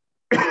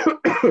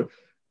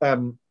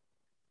 1987.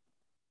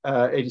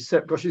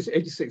 Gosh, it's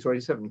 86 or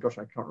 87. Gosh,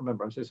 I can't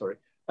remember. I'm so sorry.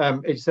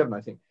 87,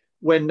 I think.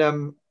 When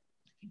I'm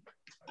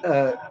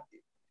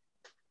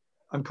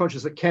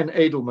conscious that Ken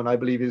Edelman, I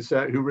believe, is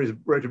who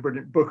wrote a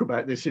brilliant book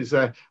about this, is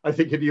I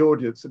think in the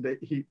audience, and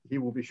he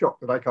will be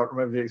shocked that I can't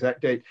remember the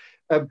exact date.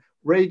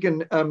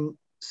 Reagan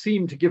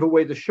seemed to give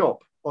away the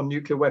shop on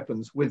nuclear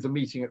weapons with the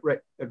meeting at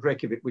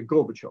Reykjavik with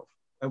Gorbachev,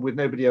 and with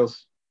nobody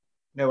else,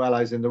 no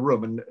allies in the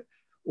room, and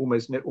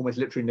almost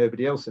literally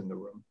nobody else in the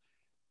room.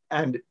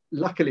 And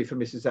luckily for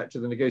Mrs. Thatcher,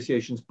 the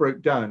negotiations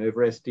broke down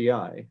over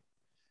SDI.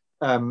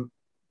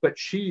 But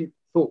she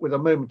thought with a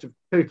moment of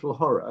total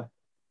horror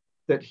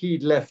that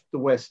he'd left the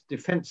West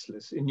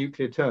defenseless in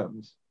nuclear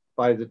terms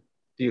by the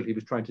deal he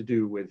was trying to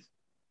do with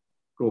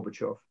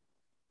Gorbachev.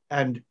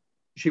 And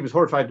she was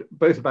horrified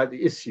both about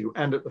the issue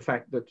and at the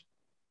fact that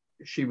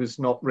she was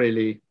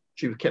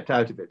kept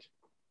out of it.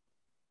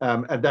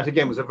 And that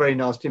again was a very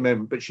nasty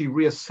moment, but she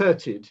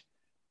reasserted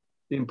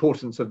the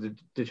importance of the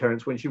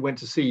deterrence when she went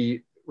to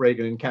see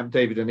Reagan in Camp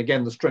David. And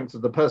again, the strength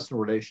of the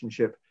personal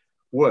relationship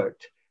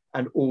worked.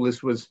 And all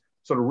this was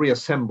sort of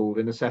reassembled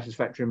in a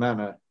satisfactory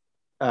manner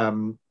a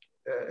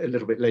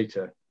little bit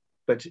later.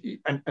 But,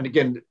 and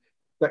again,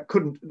 that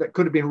could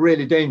have been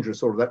really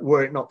dangerous, all of that,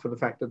 were it not for the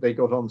fact that they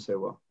got on so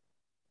well.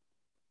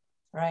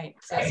 Right.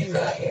 So it seems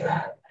like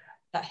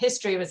that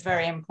history was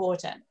very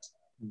important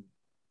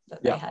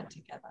that they had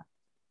together.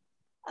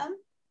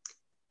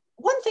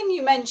 One thing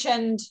you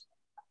mentioned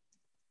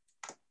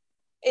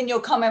in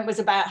your comment was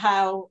about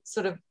how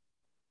sort of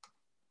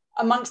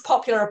amongst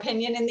popular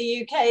opinion in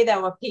the UK,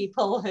 there were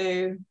people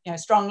who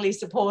strongly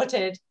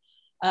supported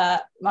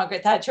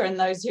Margaret Thatcher and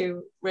those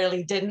who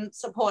really didn't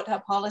support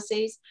her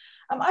policies.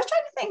 I was trying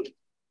to think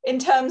in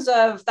terms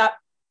of that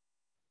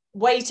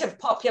weight of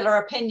popular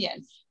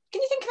opinion.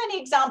 Can you think of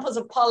any examples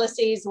of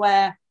policies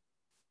where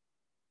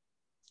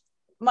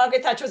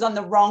Margaret Thatcher was on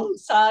the wrong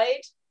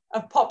side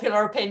of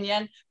popular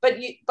opinion, but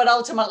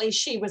ultimately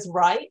she was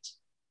right,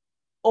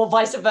 or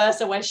vice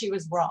versa, where she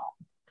was wrong?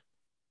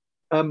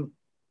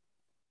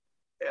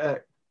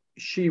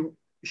 She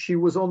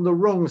was on the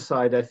wrong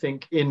side, I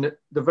think, in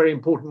the very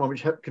important one,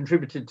 which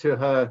contributed to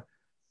her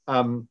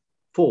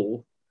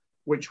fall,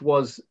 which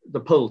was the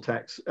poll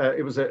tax.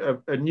 It was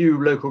a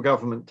new local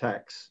government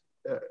tax,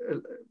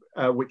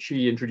 which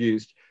she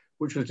introduced,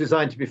 which was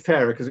designed to be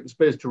fairer because it was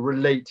supposed to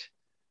relate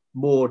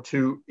more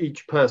to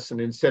each person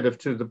instead of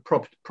to the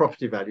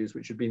property values,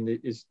 which had been the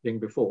thing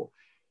before.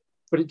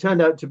 But it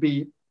turned out to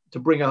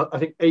bring, I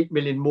think, 8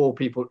 million more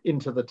people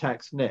into the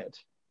tax net,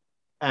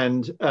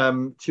 and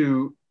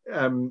to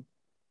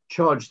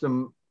charge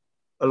them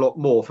a lot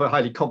more for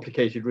highly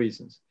complicated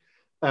reasons.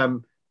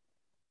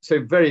 So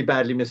very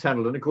badly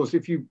mishandled. And of course,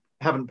 if you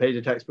haven't paid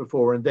a tax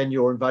before and then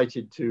you're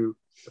invited to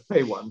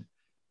pay one,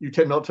 you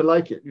tend not to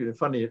like it,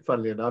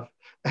 funnily enough.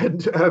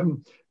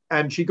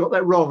 And she got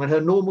that wrong, and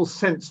her normal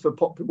sense for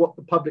what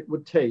the public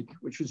would take,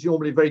 which was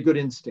normally a very good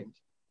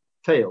instinct,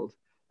 failed.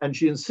 And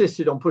she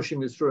insisted on pushing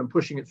this through and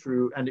pushing it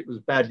through, and it was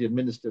badly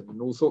administered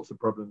and all sorts of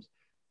problems.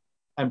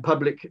 And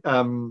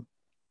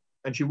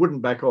and she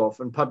wouldn't back off,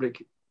 and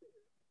public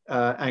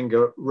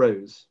anger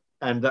rose.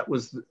 And that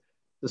was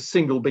the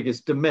single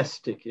biggest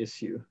domestic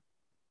issue.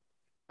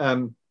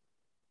 I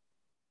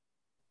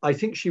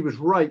think she was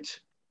right.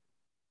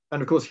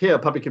 And of course, here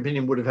public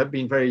opinion would have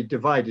been very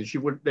divided.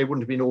 They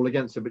wouldn't have been all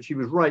against her, but she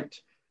was right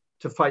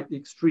to fight the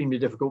extremely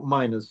difficult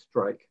miners'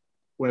 strike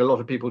when a lot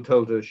of people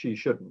told her she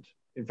shouldn't.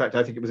 In fact,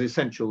 I think it was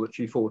essential that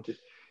she fought it.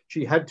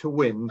 She had to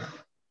win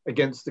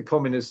against the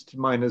communist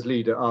miners'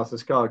 leader, Arthur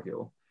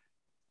Scargill,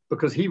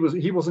 because he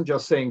wasn't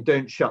just saying,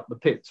 don't shut the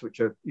pits, which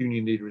a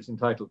union leader is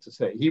entitled to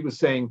say. He was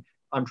saying,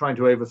 I'm trying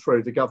to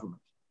overthrow the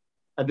government.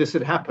 And this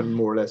had happened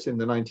more or less in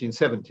the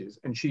 1970s,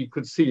 and she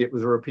could see it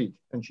was a repeat,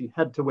 and she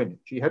had to win it.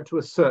 She had to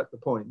assert the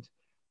point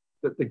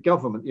that the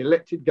government, the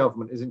elected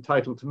government, is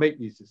entitled to make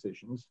these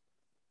decisions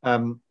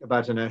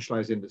about a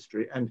nationalized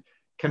industry and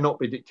cannot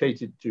be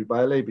dictated to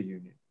by a labor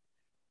union.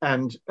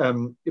 And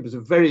it was a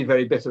very,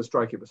 very bitter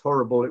strike. It was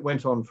horrible. It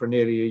went on for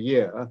nearly a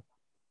year.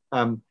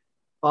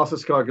 Arthur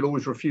Scargill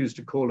always refused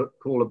to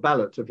call a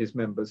ballot of his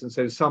members, and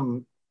so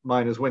some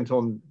miners went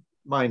on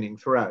mining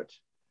throughout,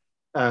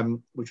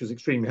 which was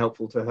extremely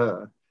helpful to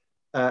her.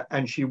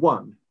 And she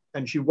won.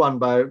 And she won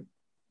by a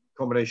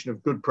combination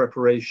of good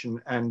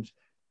preparation and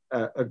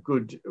a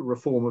good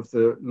reform of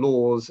the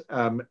laws,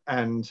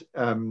 and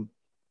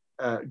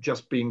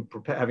just being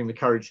prepared, having the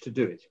courage to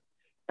do it.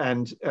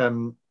 And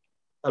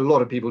a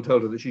lot of people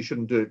told her that she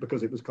shouldn't do it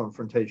because it was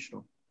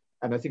confrontational.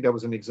 And I think that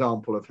was an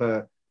example of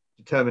her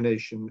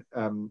determination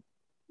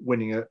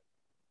winning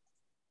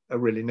a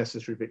really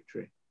necessary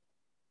victory.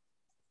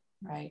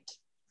 Right.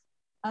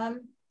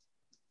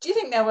 Do you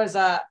think there was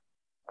a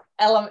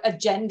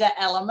gender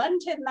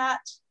element in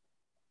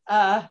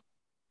that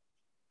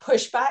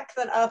pushback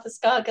that Arthur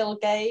Scargill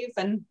gave?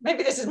 And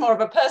maybe this is more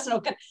of a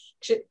personal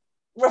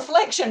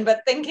reflection,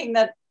 but thinking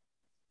that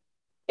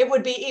it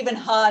would be even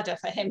harder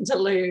for him to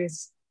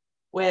lose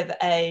with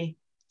a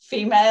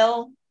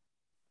female.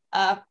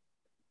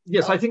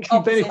 Yes, I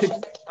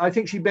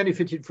think she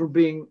benefited from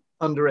being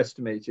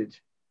underestimated.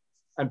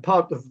 And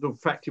part of the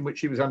fact in which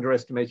she was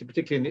underestimated,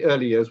 particularly in the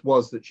early years,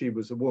 was that she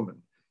was a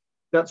woman.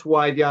 That's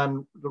why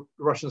the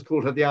Russians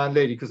called her the Iron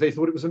Lady, because they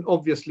thought it was an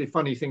obviously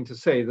funny thing to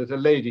say that a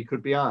lady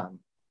could be iron.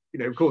 You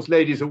know, of course,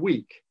 ladies are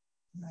weak.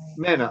 Right.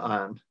 Men are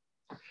iron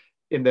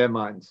in their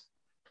minds.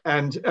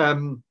 And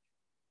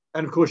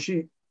of course,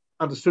 she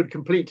understood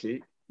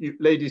completely,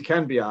 ladies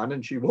can be iron,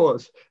 and she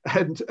was.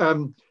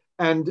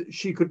 And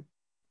she could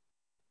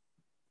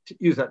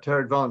use that to her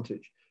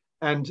advantage.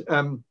 And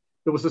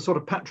there was a sort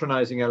of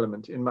patronizing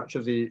element in much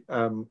of the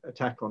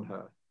attack on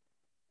her,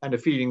 and a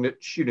feeling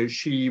that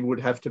she would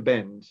have to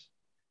bend.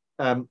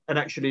 And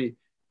actually,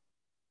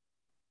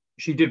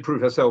 she did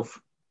prove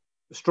herself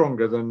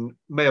stronger than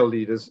male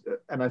leaders.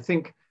 And I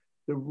think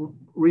the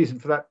reason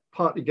for that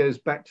partly goes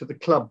back to the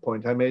club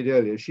point I made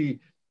earlier.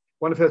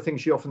 One of her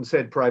things she often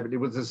said privately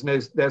was,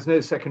 there's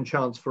no second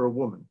chance for a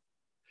woman.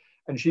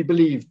 And she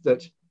believed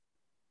that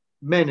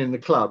men in the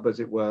club, as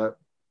it were,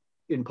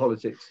 in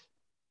politics,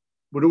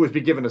 would always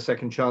be given a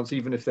second chance,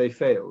 even if they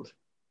failed.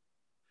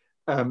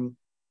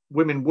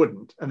 Women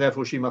wouldn't, and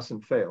therefore she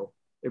mustn't fail.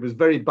 It was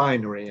very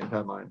binary in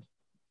her mind.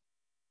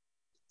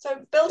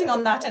 So building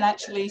on that, and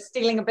actually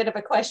stealing a bit of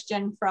a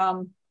question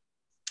from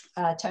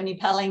Tony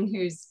Pelling,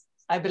 who's,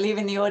 I believe,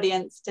 in the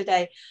audience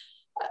today.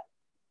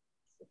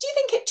 Do you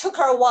think it took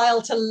her a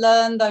while to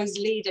learn those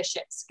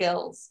leadership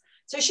skills?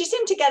 So she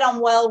seemed to get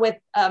on well with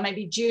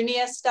maybe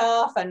junior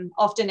staff and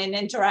often in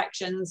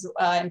interactions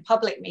in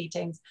public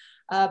meetings,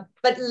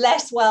 but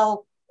less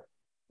well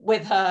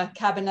with her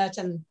cabinet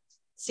and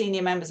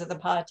senior members of the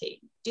party.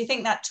 Do you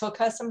think that took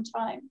her some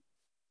time?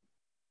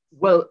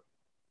 Well,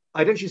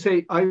 I would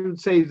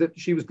say that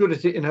she was good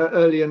at it in her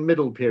early and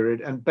middle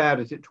period and bad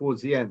at it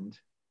towards the end.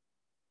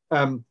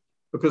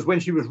 Because when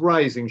she was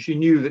rising, she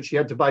knew that she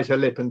had to bite her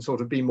lip and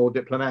sort of be more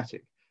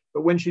diplomatic.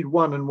 But when she'd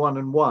won and won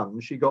and won,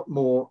 she got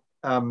more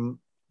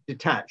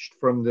detached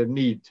from the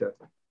need to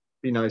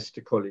be nice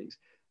to colleagues.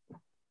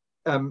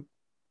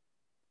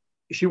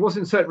 She was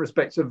in certain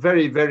respects a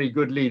very, very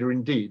good leader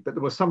indeed, but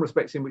there were some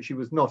respects in which she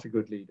was not a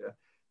good leader.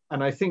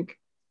 And I think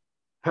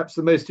perhaps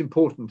the most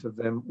important of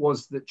them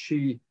was that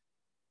she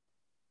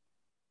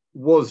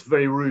was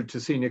very rude to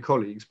senior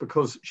colleagues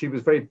because she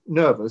was very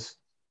nervous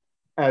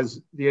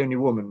as the only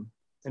woman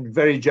and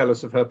very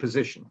jealous of her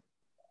position.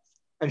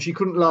 And she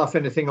couldn't laugh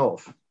anything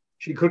off.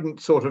 She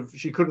couldn't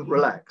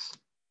relax.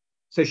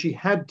 So she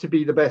had to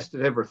be the best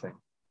at everything.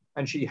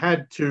 And she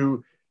had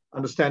to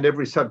understand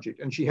every subject.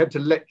 And she had to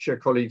lecture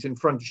colleagues in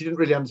front. She didn't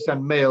really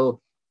understand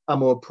male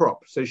amour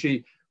propre. So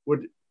she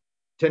would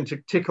tend to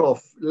tick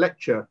off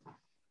lecture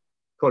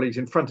colleagues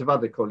in front of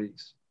other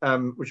colleagues,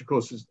 which of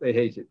course they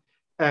hated.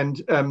 And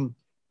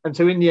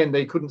so in the end,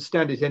 they couldn't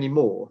stand it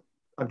anymore.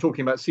 I'm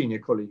talking about senior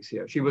colleagues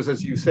here. She was,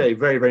 as you say,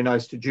 very, very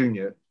nice to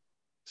junior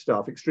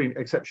staff,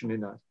 exceptionally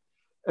nice.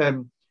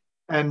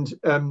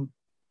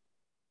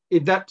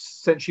 In that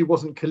sense, she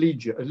wasn't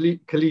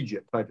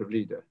collegiate type of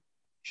leader.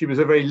 She was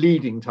a very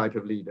leading type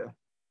of leader.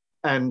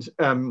 And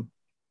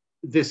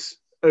this,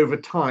 over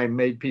time,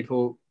 made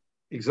people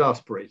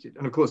exasperated.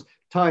 And of course,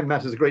 time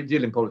matters a great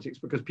deal in politics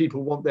because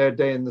people want their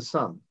day in the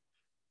sun.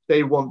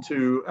 They want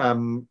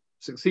to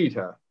succeed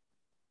her.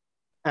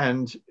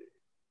 And,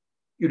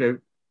 you know,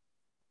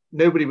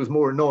 nobody was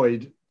more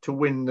annoyed to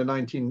win the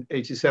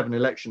 1987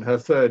 election, her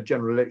third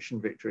general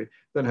election victory,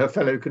 than her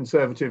fellow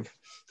Conservative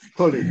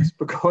colleagues,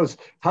 because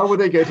how were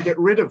they going to get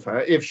rid of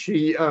her if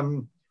she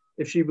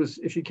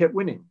kept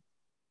winning?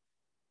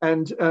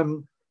 And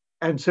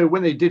so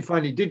when they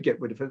finally did get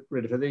rid of her,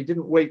 they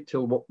didn't wait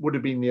till what would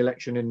have been the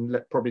election in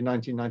probably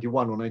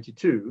 1991 or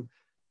 92.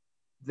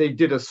 They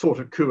did a sort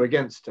of coup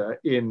against her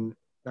in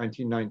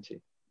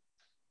 1990.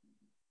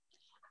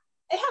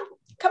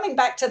 Coming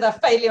back to the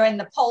failure in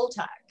the poll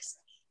tax,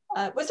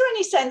 was there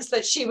any sense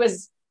that she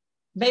was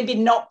maybe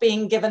not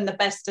being given the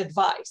best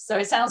advice? So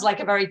it sounds like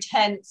a very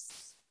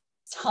tense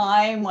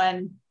time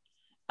when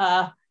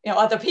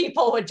other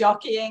people were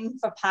jockeying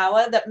for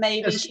power, that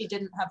maybe she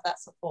didn't have that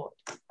support.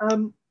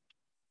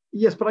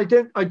 Yes, but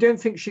I don't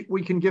think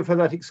we can give her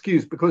that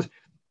excuse, because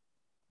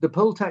the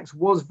poll tax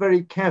was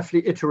very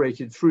carefully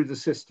iterated through the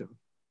system.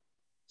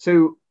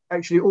 So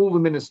actually all the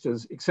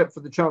ministers, except for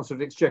the Chancellor of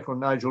the Exchequer,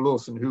 Nigel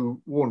Lawson,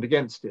 who warned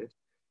against it,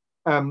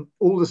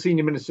 all the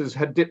senior ministers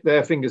had dipped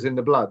their fingers in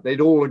the blood.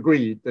 They'd all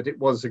agreed that it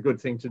was a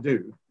good thing to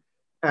do.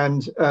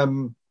 And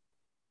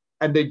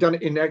they'd done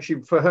it in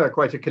actually, for her,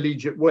 quite a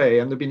collegiate way.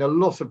 And there'd been a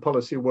lot of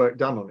policy work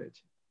done on it.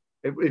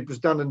 It was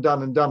done and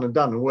done and done and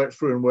done and worked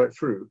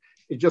through.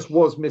 It just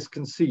was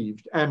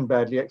misconceived and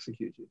badly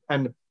executed.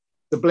 And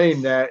the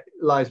blame there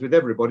lies with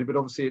everybody, but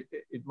obviously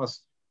it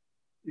must,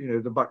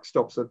 the buck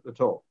stops at the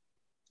top.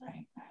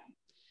 Right.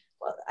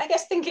 Well, I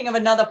guess thinking of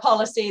another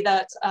policy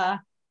that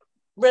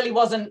really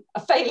wasn't a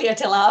failure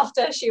till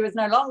after she was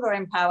no longer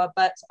in power,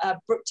 but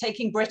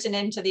taking Britain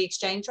into the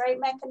exchange rate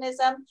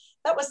mechanism,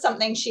 that was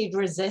something she'd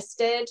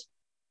resisted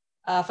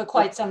for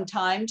quite some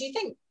time. Do you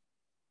think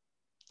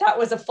that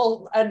was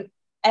an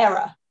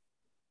error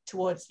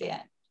towards the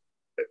end?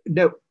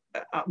 No.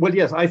 Well,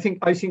 yes, I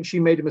think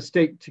she made a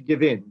mistake to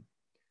give in.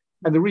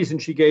 And the reason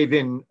she gave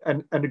in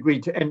and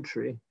agreed to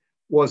entry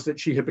was that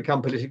she had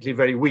become politically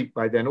very weak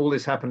by then. All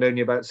this happened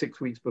only about 6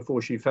 weeks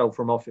before she fell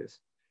from office.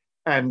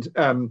 And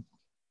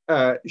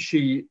because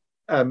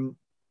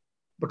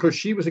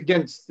she was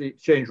against the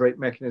exchange rate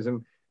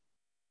mechanism,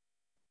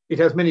 it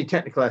has many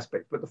technical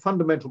aspects, but the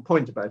fundamental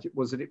point about it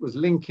was that it was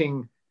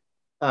linking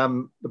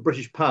the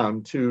British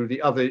pound to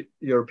the other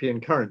European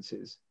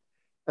currencies.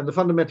 And the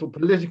fundamental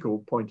political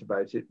point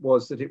about it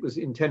was that it was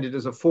intended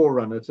as a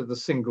forerunner to the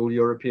single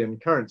European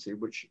currency,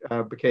 which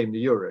became the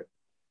euro,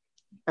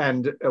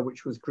 and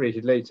which was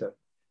created later.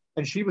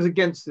 And she was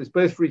against this,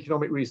 both for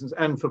economic reasons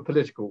and for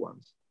political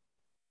ones.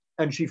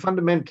 And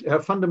her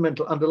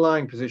fundamental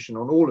underlying position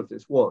on all of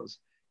this was,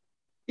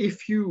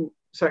 if you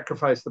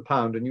sacrifice the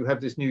pound and you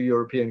have this new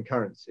European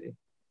currency,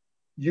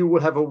 you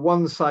will have a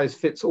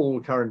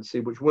one-size-fits-all currency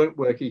which won't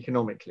work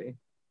economically.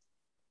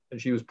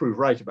 And she was proved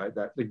right about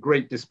that. The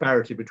great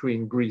disparity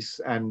between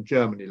Greece and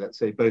Germany, let's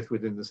say, both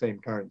within the same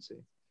currency.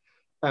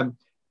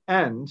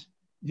 And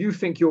you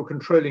think you're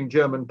controlling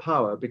German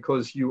power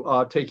because you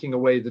are taking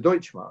away the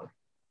Deutschmark.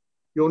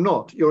 You're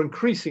not. You're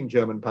increasing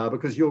German power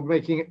because you're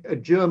making a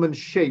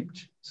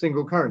German-shaped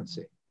single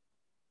currency.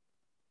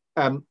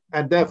 And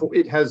therefore,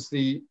 it has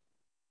the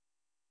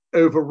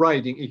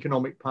overriding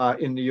economic power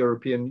in the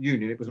European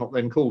Union. It was not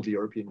then called the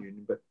European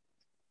Union, but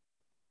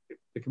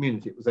the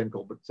community it was then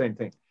called, but same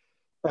thing.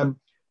 And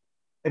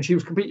she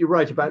was completely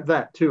right about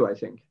that too, I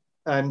think.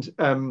 And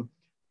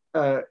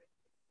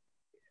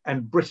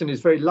Britain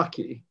is very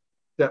lucky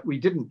that we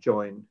didn't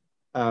join,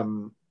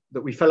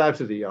 that we fell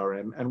out of the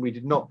ERM, and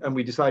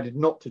we decided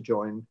not to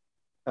join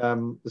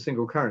the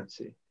single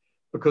currency,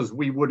 because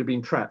we would have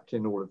been trapped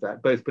in all of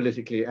that, both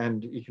politically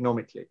and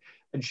economically.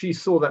 And she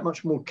saw that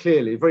much more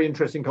clearly. A very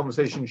interesting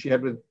conversation she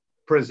had with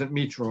President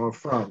Mitterrand of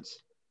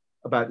France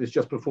about this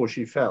just before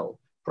she fell,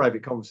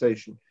 private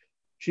conversation.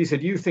 She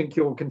said, you think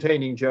you're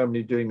containing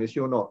Germany doing this,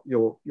 you're not,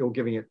 you're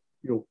giving it,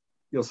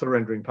 you're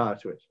surrendering power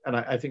to it. And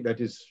I think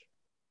that's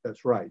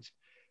right.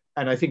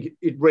 And I think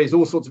it raised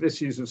all sorts of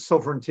issues of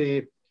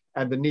sovereignty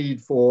and the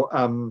need for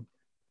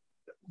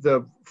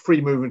the free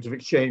movement of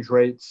exchange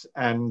rates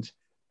and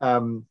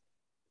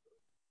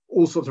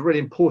all sorts of really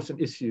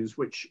important issues,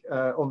 which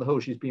on the whole,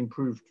 she's been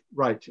proved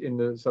right in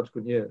the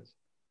subsequent years.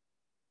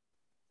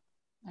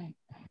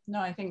 No,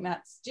 I think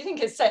do you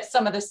think it sets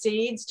some of the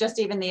seeds, just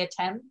even the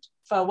attempt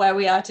for where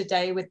we are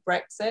today with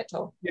Brexit?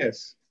 Or?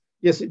 Yes,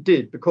 it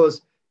did,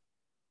 because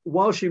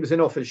while she was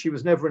in office, she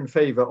was never in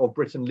favour of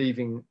Britain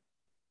leaving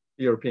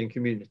the European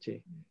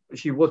community.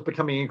 She was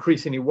becoming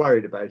increasingly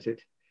worried about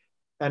it.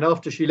 And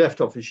after she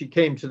left office, she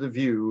came to the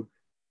view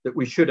that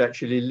we should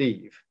actually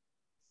leave.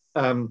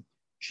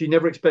 She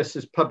never expressed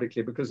this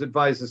publicly because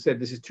advisors said,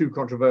 this is too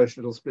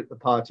controversial, it'll split the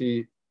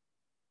party,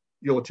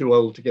 you're too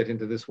old to get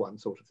into this one,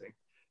 sort of thing.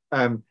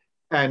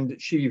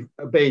 And she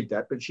obeyed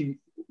that, but she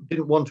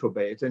didn't want to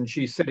obey it. And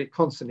she said it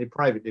constantly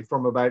privately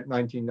from about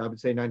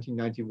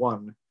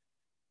 1991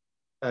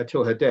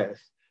 till her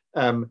death,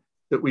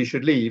 that we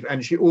should leave.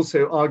 And she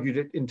also argued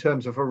it in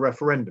terms of a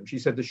referendum. She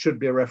said there should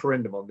be a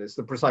referendum on this.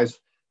 The precise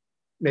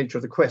nature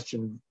of the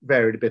question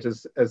varied a bit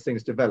as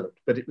things developed,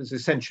 but it was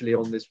essentially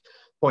on this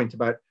point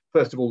about,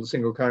 first of all, the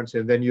single currency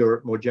and then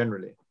Europe more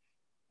generally.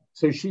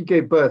 So she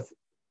but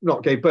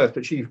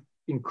she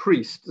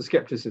increased the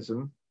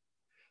skepticism,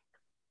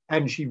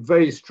 and she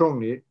very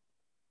strongly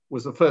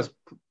was the first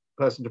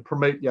person to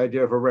promote the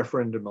idea of a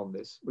referendum on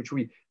this, which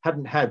we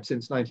hadn't had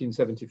since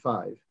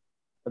 1975.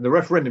 And the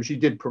referendum she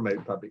did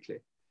promote publicly.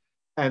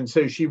 And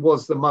so she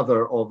was the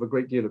mother of a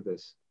great deal of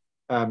this.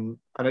 And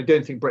I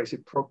don't think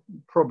Brexit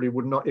probably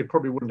wouldn't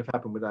have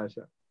happened without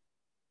her.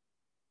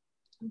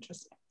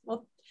 Interesting.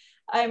 Well,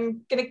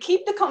 I'm going to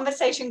keep the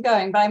conversation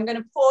going, but I'm going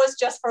to pause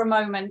just for a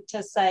moment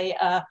to say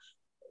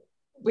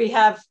we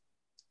have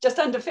just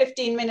under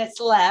 15 minutes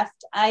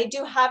left. I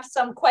do have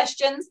some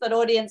questions that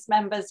audience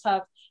members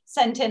have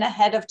sent in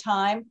ahead of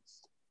time,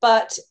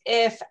 but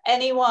if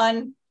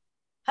anyone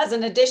has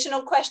an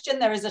additional question,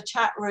 there is a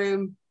chat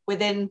room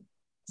within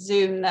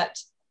Zoom that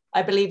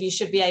I believe you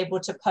should be able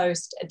to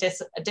post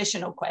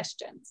additional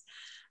questions.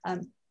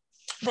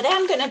 But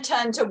I'm going to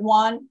turn to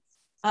one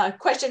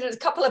question that a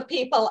couple of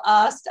people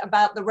asked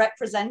about the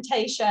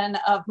representation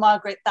of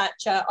Margaret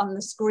Thatcher on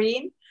the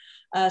screen.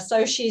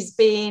 So she's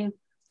been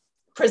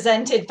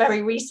presented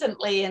very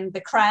recently in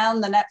The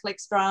Crown, the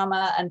Netflix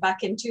drama, and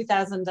back in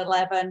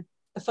 2011,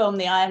 the film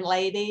The Iron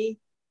Lady,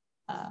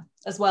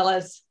 as well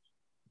as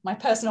my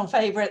personal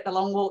favorite, The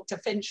Long Walk to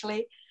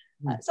Finchley.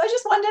 So I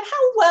just wondered,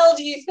 how well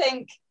do you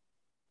think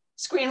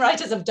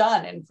screenwriters have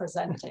done in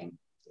presenting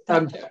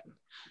Thatcher?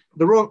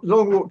 The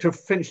Long Walk to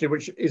Finchley,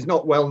 which is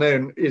not well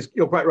known,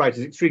 you're quite right,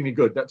 is extremely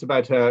good. That's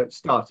about her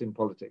start in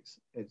politics.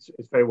 It's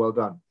very well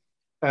done.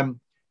 Meryl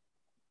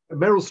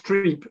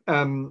Streep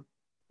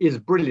is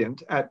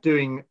brilliant at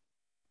doing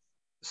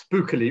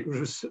spookily, which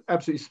was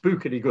absolutely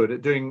spookily good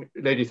at doing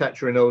Lady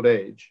Thatcher in old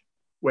age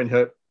when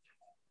her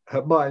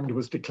mind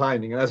was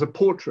declining. And as a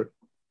portrait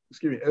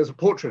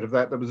of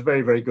that was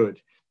very, very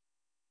good.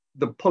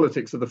 The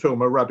politics of the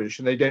film are rubbish,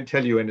 and they don't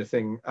tell you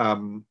anything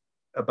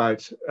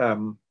about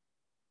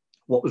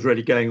what was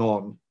really going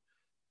on.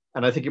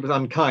 And I think it was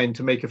unkind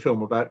to make a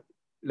film about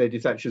Lady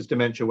Thatcher's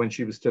dementia when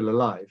she was still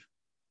alive.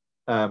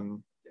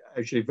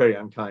 Actually, very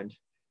unkind.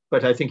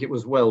 But I think it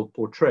was well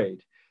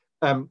portrayed.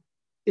 In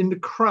The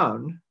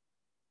Crown,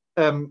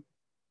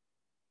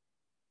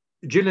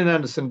 Gillian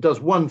Anderson does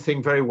one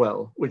thing very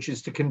well, which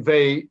is to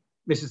convey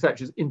Mrs.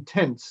 Thatcher's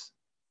intense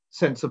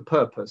sense of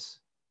purpose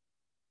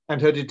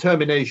and her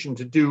determination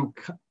to do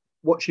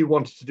what she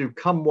wanted to do,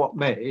 come what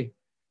may,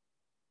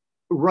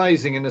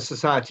 rising in a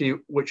society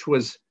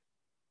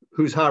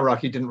whose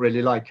hierarchy didn't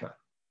really like her.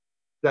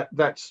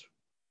 That's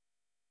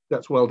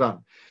well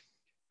done.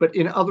 But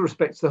in other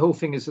respects, the whole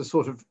thing is a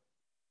sort of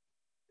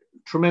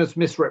tremendous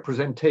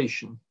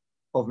misrepresentation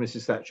of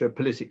Mrs. Thatcher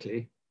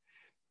politically.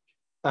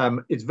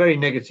 It's very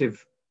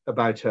negative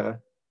about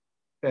her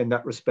in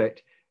that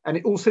respect. And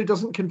it also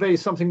doesn't convey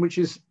something which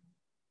is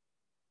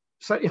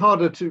slightly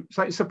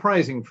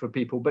surprising for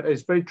people, but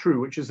it's very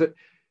true, which is that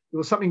there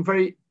was something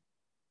very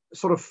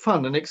sort of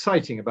fun and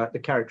exciting about the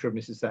character of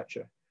Mrs.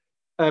 Thatcher.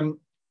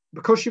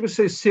 Because she was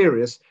so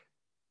serious,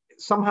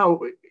 somehow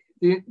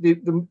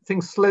the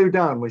things slow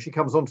down when she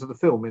comes onto the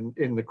film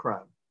in The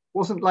Crown. It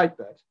wasn't like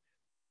that.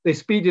 They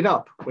speeded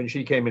up when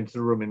she came into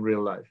the room in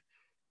real life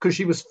because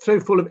she was so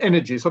full of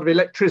energy, sort of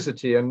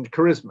electricity and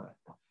charisma.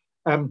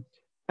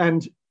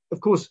 And of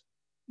course,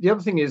 the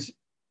other thing is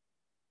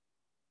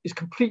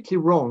completely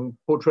wrong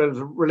portrayal of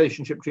the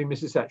relationship between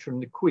Mrs. Thatcher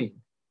and the Queen.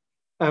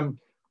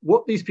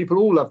 What these people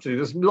all love to do,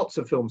 there's lots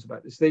of films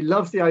about this, they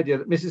love the idea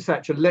that Mrs.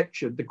 Thatcher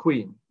lectured the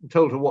Queen and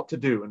told her what to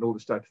do and all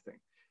this type of thing,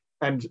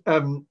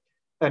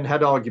 and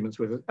had arguments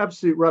with her.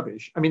 Absolute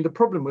rubbish. I mean, the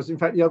problem was, in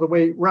fact, the other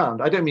way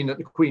round. I don't mean that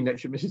the Queen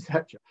lectured Mrs.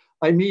 Thatcher.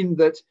 I mean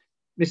that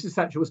Mrs.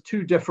 Thatcher was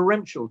too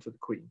deferential to the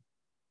Queen.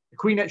 The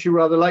Queen actually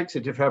rather likes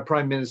it if her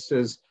prime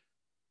ministers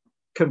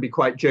can be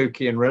quite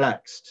jokey and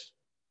relaxed.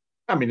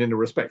 I mean, in a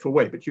respectful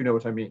way, but you know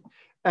what I mean.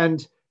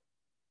 And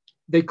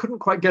they couldn't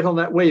quite get on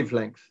that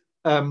wavelength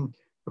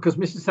because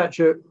Mrs.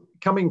 Thatcher,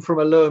 coming from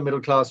a lower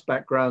middle class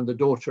background, the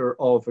daughter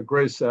of a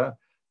grocer,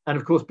 and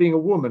of course being a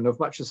woman of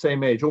much the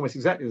same age, almost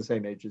exactly the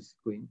same age as the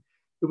Queen,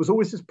 there was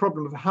always this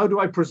problem of how do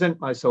I present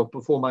myself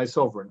before my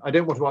sovereign? I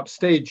don't want to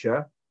upstage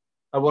her.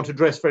 I want to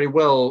dress very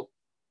well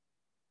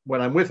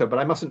when I'm with her, but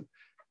I mustn't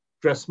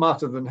dress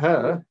smarter than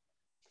her.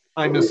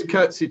 I must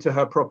curtsy to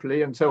her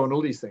properly and so on,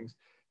 all these things.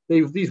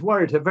 These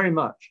worried her very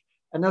much.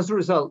 And as a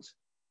result,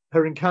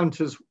 her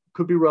encounters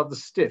could be rather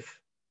stiff.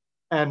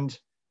 And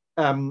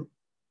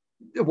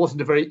it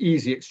wasn't a very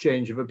easy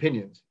exchange of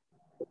opinions.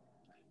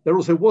 There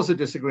also was a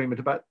disagreement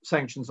about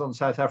sanctions on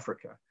South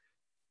Africa.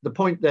 The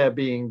point there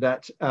being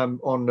that on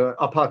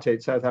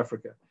apartheid South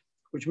Africa,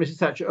 which Mrs.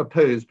 Thatcher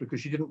opposed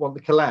because she didn't want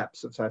the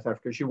collapse of South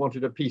Africa. She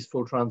wanted a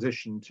peaceful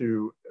transition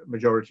to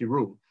majority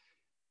rule.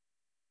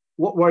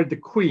 What worried the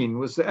Queen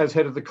was that as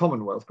head of the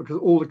Commonwealth, because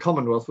all the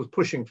Commonwealth was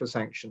pushing for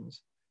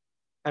sanctions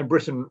and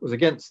Britain was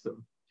against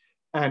them.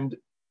 And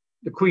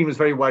the Queen was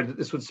very worried that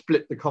this would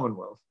split the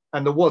Commonwealth.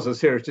 And there was a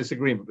serious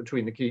disagreement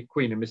between the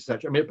Queen and Mrs.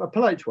 Thatcher. I mean, a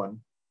polite one,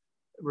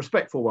 a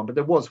respectful one, but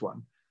there was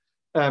one.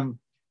 And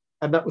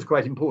that was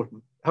quite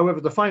important.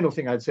 However, the final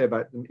thing I'd say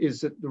about them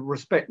is that the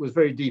respect was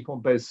very deep on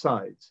both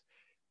sides.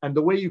 And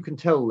the way you can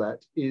tell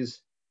that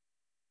is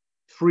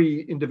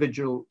three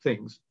individual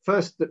things.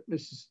 First, that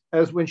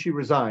as when she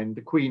resigned,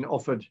 the Queen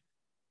offered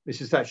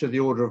Mrs. Thatcher the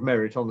Order of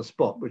Merit on the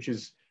spot, which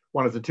is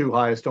one of the two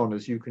highest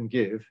honours you can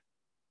give.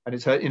 And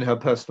it's in her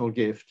personal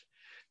gift.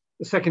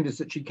 The second is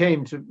that she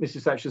came to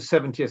Mrs. Thatcher's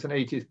 70th and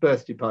 80th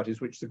birthday parties,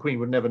 which the Queen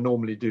would never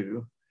normally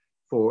do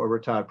for a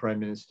retired Prime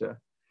Minister.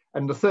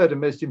 And the third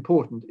and most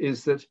important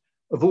is that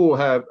of all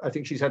her, I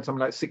think she's had something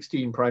like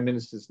 16 Prime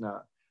Ministers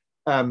now,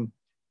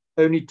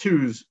 only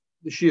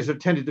she has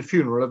attended the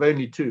funeral of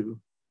only two,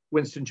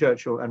 Winston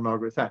Churchill and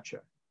Margaret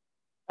Thatcher.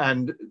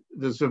 And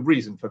there's a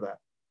reason for that.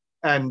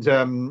 And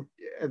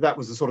that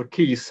was the sort of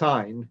key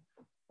sign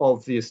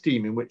of the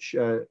esteem in which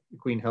the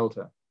Queen held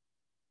her.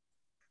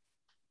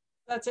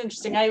 That's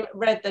interesting. I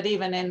read that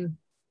even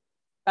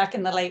back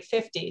in the late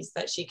 50s,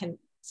 that she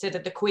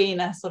considered the Queen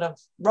a sort of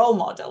role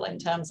model in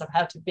terms of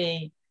how to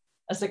be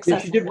a successful.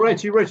 Yeah, she did write.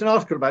 She wrote an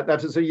article about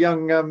that as a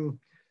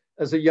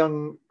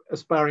young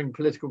aspiring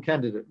political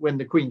candidate when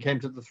the Queen came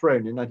to the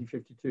throne in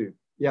 1952.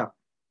 Yeah,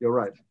 you're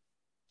right.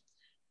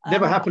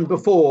 Never happened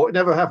before. It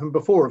never happened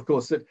before, of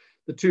course, that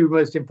the two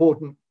most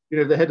important,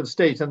 the head of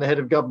state and the head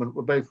of government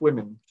were both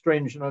women.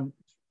 Strange and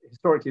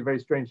historically a very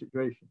strange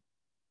situation.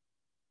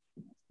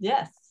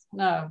 Yes.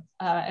 No,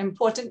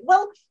 important.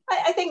 Well,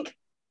 I think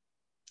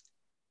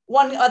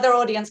one other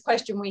audience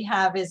question we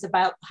have is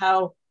about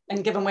how,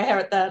 and given we're here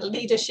at the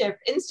Leadership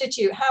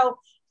Institute, how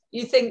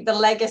you think the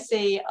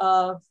legacy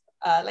of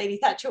Lady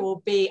Thatcher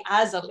will be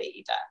as a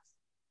leader?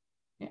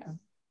 Yeah.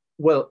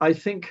 Well, I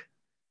think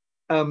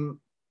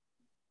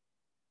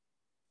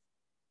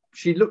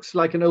she looks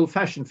like an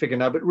old-fashioned figure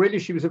now, but really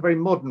she was a very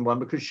modern one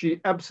because she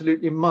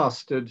absolutely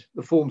mastered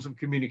the forms of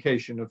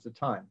communication of the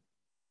time.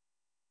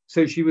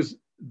 So she was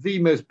the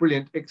most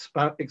brilliant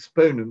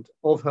exponent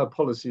of her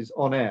policies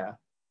on air,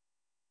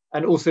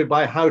 and also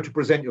by how to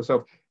present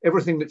yourself.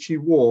 Everything that she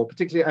wore,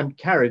 particularly and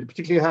carried,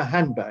 particularly her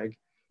handbag,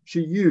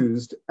 she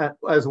used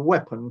as a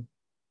weapon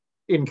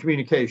in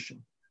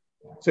communication.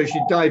 So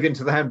she'd dive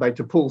into the handbag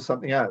to pull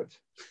something out,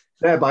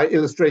 thereby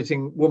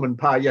illustrating woman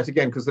power yet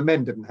again, because the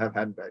men didn't have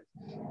handbags.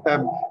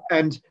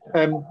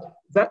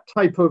 That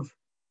type of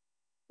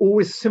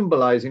always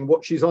symbolizing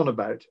what she's on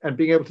about and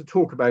being able to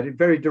talk about it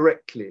very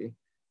directly,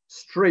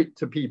 straight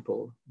to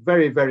people,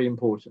 very, very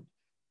important.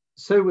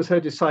 So was her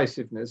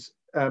decisiveness.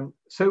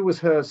 So was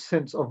her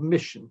sense of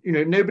mission.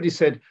 Nobody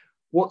said,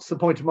 what's the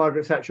point of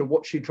Margaret Thatcher?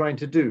 What's she trying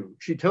to do?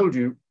 She told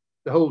you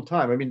the whole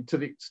time. I mean, to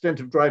the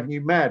extent of driving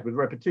you mad with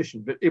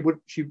repetition, but it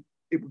would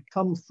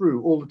come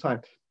through all the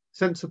time.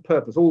 Sense of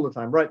purpose all the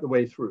time, right the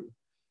way through.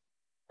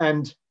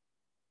 And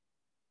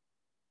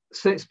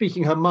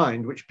speaking her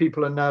mind, which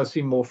people are now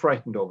seem more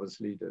frightened of as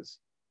leaders,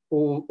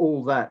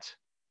 all that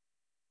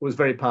was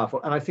very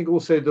powerful. And I think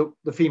also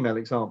the female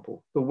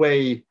example, the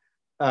way,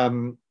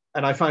 and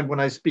I find when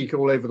I speak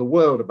all over the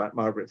world about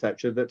Margaret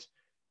Thatcher, that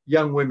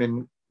young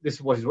women, this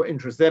is what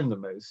interests them the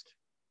most,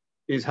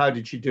 is how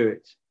did she do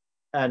it?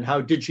 And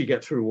how did she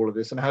get through all of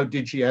this? And how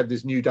did she add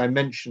this new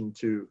dimension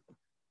to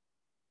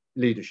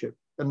leadership?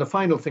 And the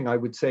final thing I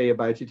would say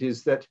about it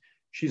is that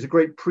she's a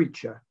great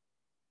preacher.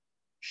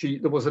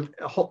 There was a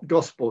hot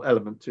gospel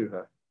element to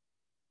her.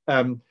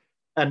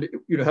 And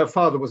her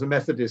father was a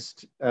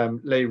Methodist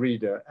lay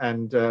reader,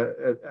 and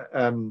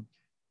I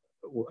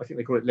think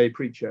they call it lay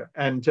preacher.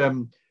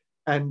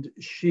 And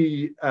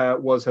she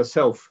was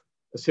herself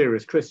a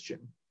serious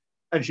Christian,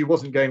 and she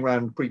wasn't going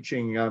around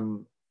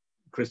preaching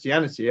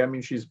Christianity. I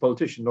mean, she's a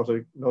politician,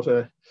 not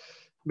a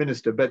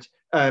minister, but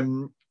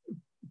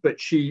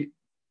she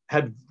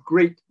had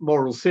great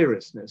moral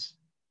seriousness,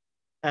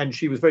 and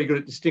she was very good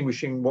at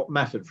distinguishing what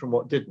mattered from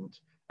what didn't,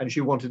 and she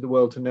wanted the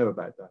world to know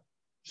about that.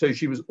 So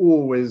she was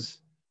always,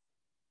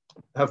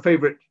 her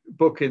favorite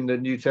book in the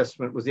New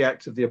Testament was the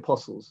Acts of the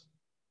Apostles,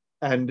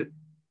 and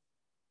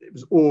it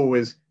was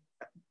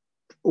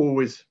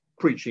always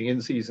preaching in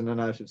season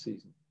and out of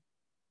season.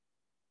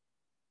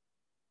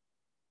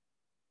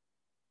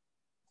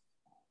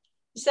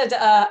 You said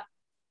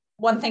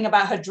one thing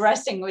about her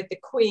dressing with the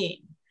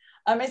Queen.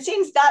 It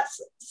seems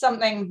that's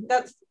something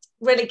that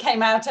really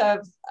came out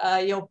of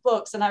your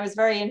books, and I was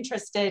very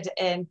interested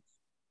in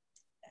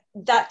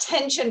that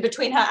tension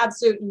between her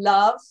absolute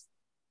love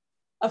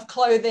of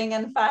clothing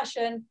and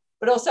fashion,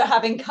 but also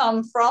having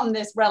come from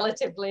this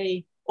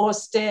relatively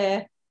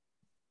austere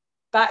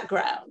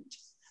background.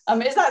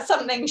 Is that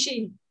something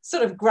she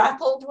sort of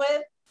grappled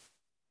with?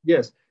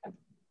 Yes,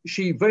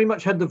 she very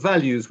much had the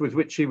values with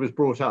which she was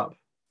brought up.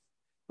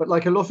 But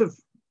like a lot of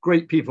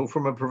great people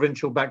from a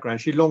provincial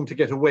background, she longed to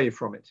get away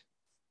from it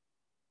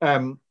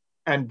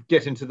and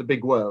get into the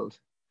big world.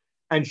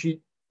 And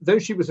though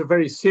she was a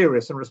very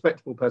serious and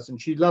respectable person,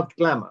 she loved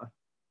glamour,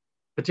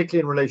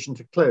 particularly in relation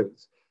to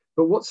clothes.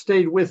 But what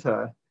stayed with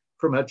her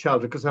from her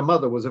childhood, because her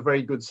mother was a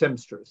very good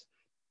seamstress,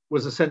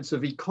 was a sense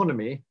of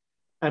economy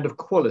and of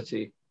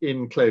quality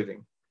in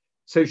clothing.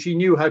 So she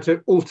knew how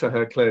to alter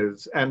her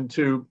clothes and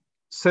to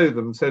sew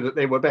them so that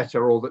they were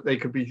better, or that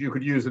you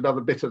could use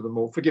another bit of them,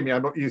 or forgive me,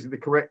 I'm not using the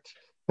correct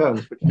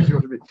terms, but you see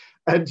what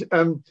I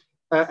mean.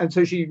 And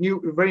so she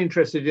very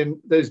interested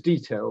in those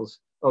details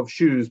of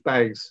shoes,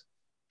 bags,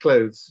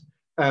 clothes,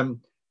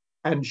 and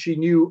she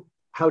knew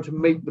how to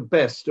make the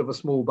best of a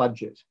small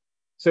budget.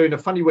 So in a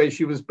funny way,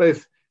 she was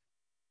both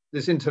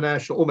this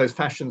international, almost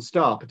fashion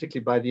star,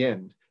 particularly by the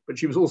end, but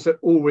she was also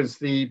always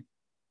the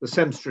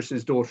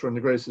seamstress's daughter and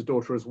the grocer's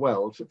daughter as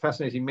well. It's a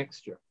fascinating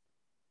mixture.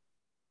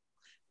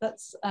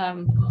 That's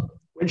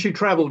When she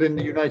traveled in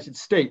the United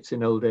States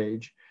in old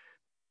age,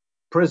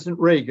 President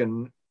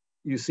Reagan,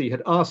 you see,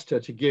 had asked her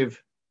to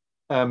give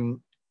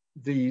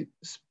the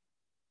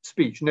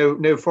speech.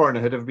 No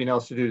foreigner had ever been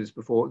asked to do this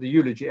before, the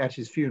eulogy at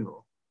his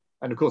funeral.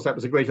 And of course, that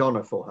was a great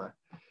honor for her.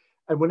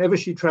 And whenever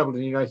she traveled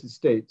in the United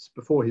States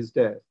before his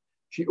death,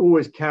 she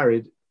always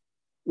carried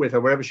with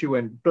her, wherever she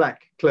went,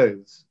 black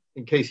clothes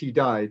in case he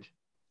died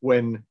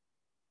when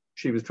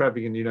she was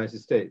traveling in the United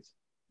States.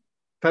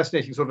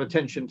 Fascinating sort of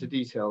attention to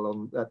detail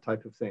on that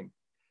type of thing.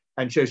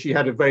 And so she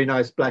had a very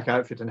nice black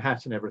outfit and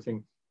hat and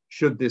everything,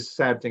 should this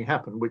sad thing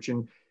happen, which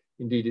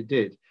indeed it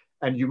did.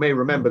 And you may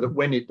remember that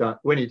when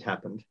it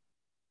happened,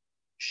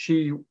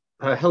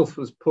 her health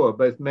was poor,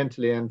 both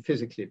mentally and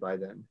physically by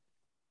then.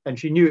 And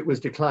she knew it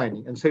was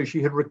declining. And so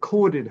she had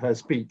recorded her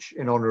speech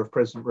in honor of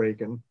President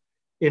Reagan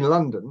in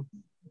London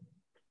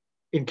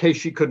in case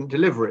she couldn't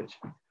deliver it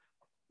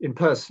in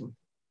person.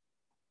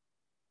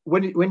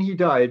 When he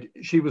died,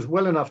 she was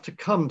well enough to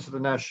come to the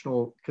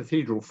National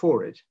Cathedral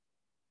for it,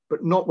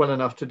 but not well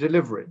enough to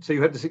deliver it. So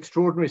you had this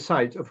extraordinary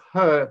sight of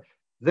her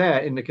there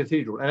in the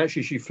cathedral. And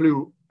actually she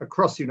flew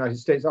across the United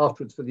States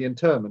afterwards for the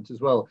interment as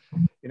well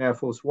in Air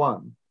Force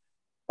One.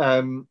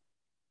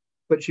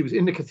 But she was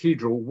in the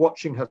cathedral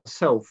watching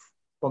herself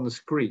on the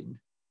screen,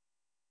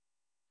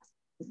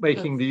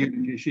 making the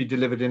eulogy she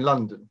delivered in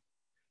London.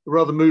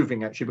 Rather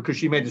moving, actually, because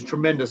she made this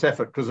tremendous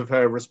effort because of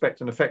her respect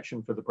and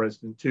affection for the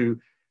president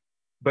to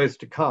both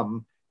to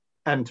come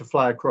and to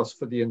fly across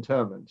for the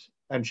interment.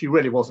 And she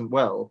really wasn't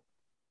well,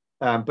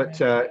 but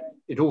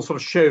it all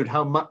sort of showed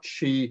how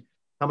much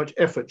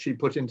effort she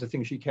put into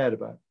things she cared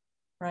about.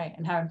 Right,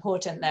 and how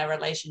important their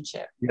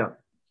relationship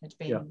had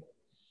been.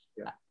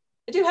 Yeah.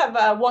 I do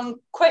have one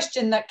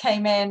question that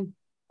came in.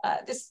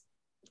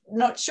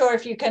 Not sure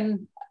if you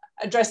can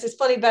address this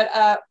fully, but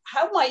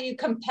how might you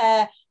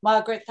compare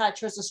Margaret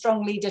Thatcher as a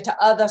strong leader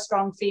to other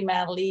strong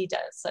female leaders,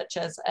 such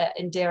as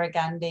Indira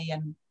Gandhi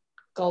and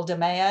Golda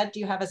Meir? Do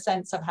you have a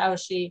sense of how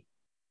she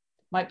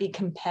might be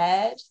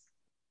compared?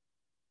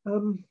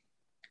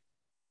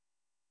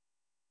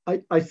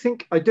 I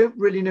think I don't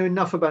really know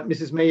enough about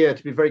Mrs. Meir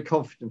to be very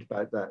confident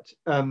about that.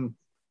 And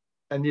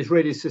the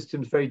Israeli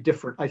system is very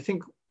different. I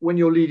think when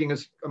you're leading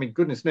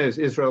goodness knows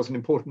Israel's an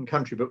important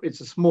country, but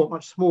it's a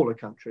much smaller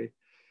country.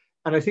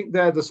 And I think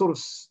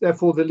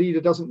therefore the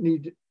leader doesn't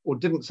need, or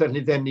didn't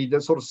certainly then need,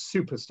 that sort of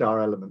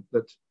superstar element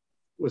that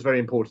was very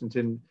important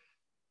in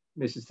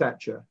Mrs.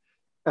 Thatcher.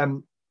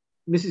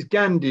 Mrs.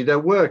 Gandhi, there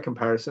were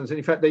comparisons. And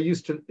in fact, they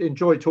used to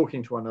enjoy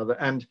talking to one another.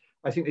 And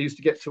I think they used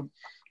to get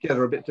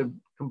together a bit to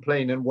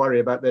complain and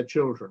worry about their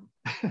children.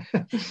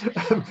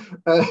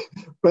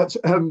 But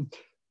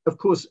of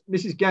course,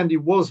 Mrs. Gandhi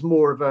was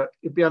more of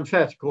it'd be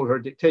unfair to call her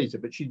a dictator,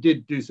 but she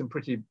did do some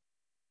pretty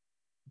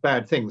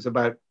bad things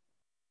about,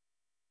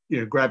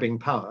 grabbing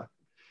power.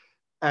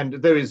 And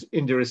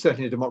India is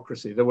certainly a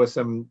democracy. There were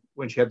some,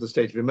 when she had the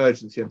state of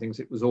emergency and things,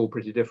 it was all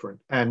pretty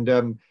different. And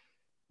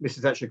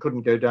Mrs. Thatcher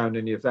couldn't go down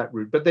any of that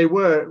route, but they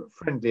were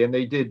friendly and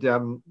they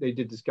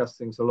did discuss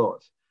things a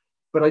lot.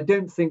 But I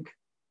don't think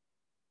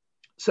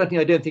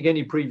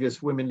any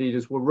previous women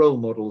leaders were role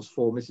models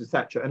for Mrs.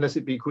 Thatcher, unless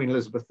it be Queen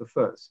Elizabeth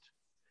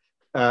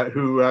I,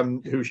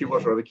 who she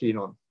was rather keen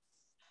on.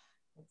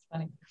 That's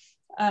funny.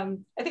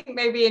 I think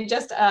maybe in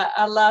just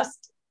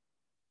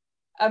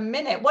a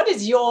minute, what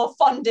is your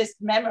fondest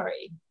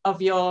memory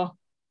of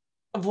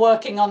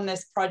working on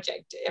this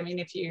project? I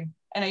mean,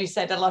 I know you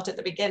said a lot at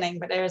the beginning,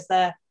 but is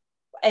there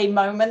a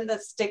moment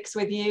that sticks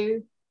with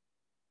you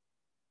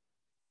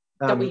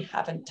that we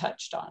haven't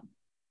touched on?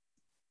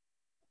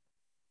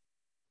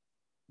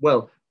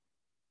 Well,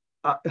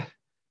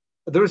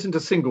 there isn't a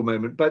single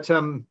moment, but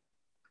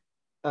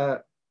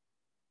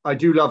I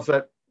do love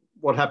that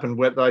what happened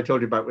that I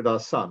told you about with our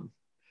son,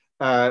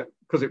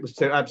 because it was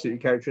so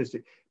absolutely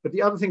characteristic. But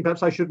the other thing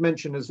perhaps I should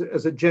mention as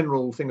a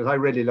general thing that I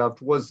really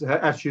loved was her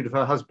attitude of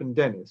her husband,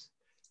 Dennis.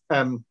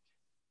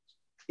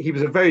 He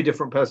was a very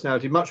different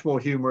personality, much more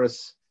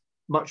humorous,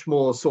 much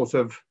more sort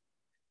of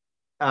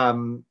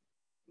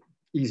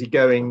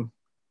easygoing,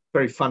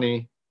 very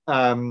funny,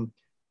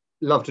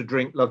 loved to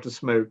drink, loved to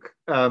smoke,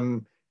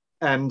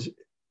 and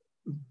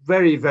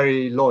very,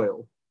 very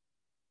loyal.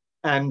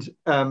 And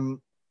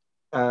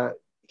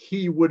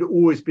he would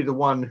always be the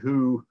one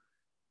who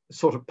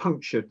sort of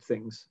punctured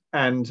things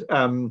and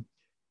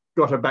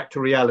got her back to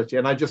reality.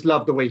 And I just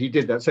loved the way he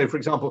did that. So, for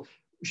example,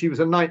 she was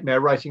a nightmare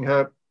writing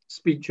her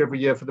speech every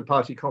year for the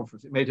party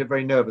conference. It made her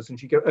very nervous, and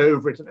she'd go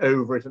over it and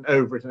over it and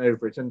over it and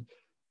over it, and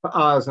for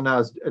hours and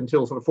hours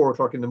until sort of 4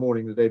 o'clock in the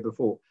morning the day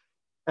before.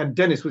 And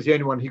Dennis was the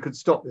only one who could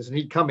stop this. And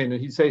he'd come in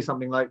and he'd say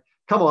something like,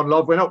 "Come on,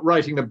 love, we're not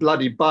writing the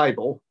bloody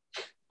Bible."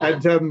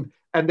 And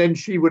then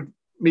she would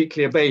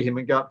meekly obey him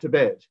and go up to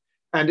bed.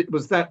 And it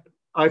was that,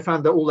 I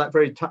found that all that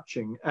very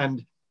touching,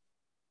 and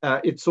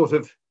it sort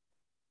of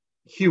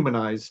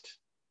humanized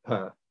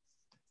her.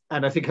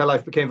 And I think her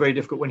life became very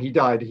difficult when he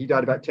died. He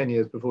died about 10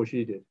 years before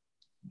she did.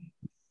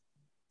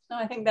 No,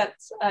 I think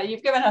that's,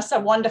 you've given us a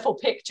wonderful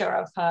picture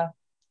of her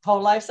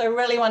whole life. So I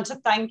really want to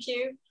thank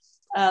you,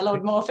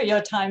 Lord Moore, for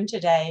your time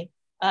today.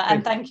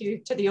 And thank you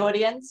to the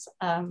audience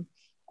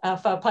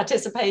for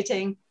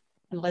participating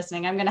and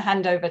listening. I'm going to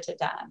hand over to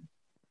Dan.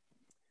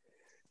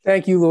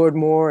 Thank you, Lord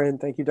Moore,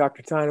 and thank you,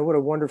 Dr. Tyner. What a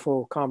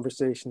wonderful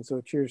conversation. So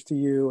cheers to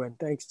you, and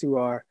thanks to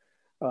our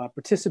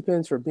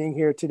participants for being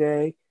here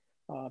today.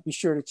 Be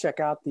sure to check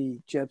out the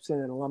Jepson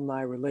and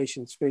Alumni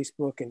Relations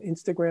Facebook and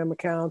Instagram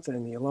accounts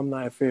and the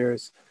Alumni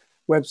Affairs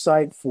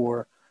website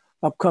for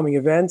upcoming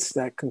events.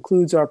 That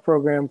concludes our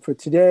program for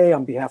today.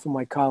 On behalf of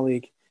my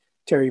colleague,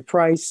 Terry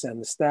Price, and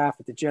the staff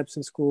at the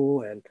Jepson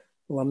School and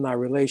Alumni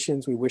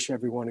Relations, we wish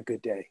everyone a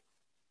good day.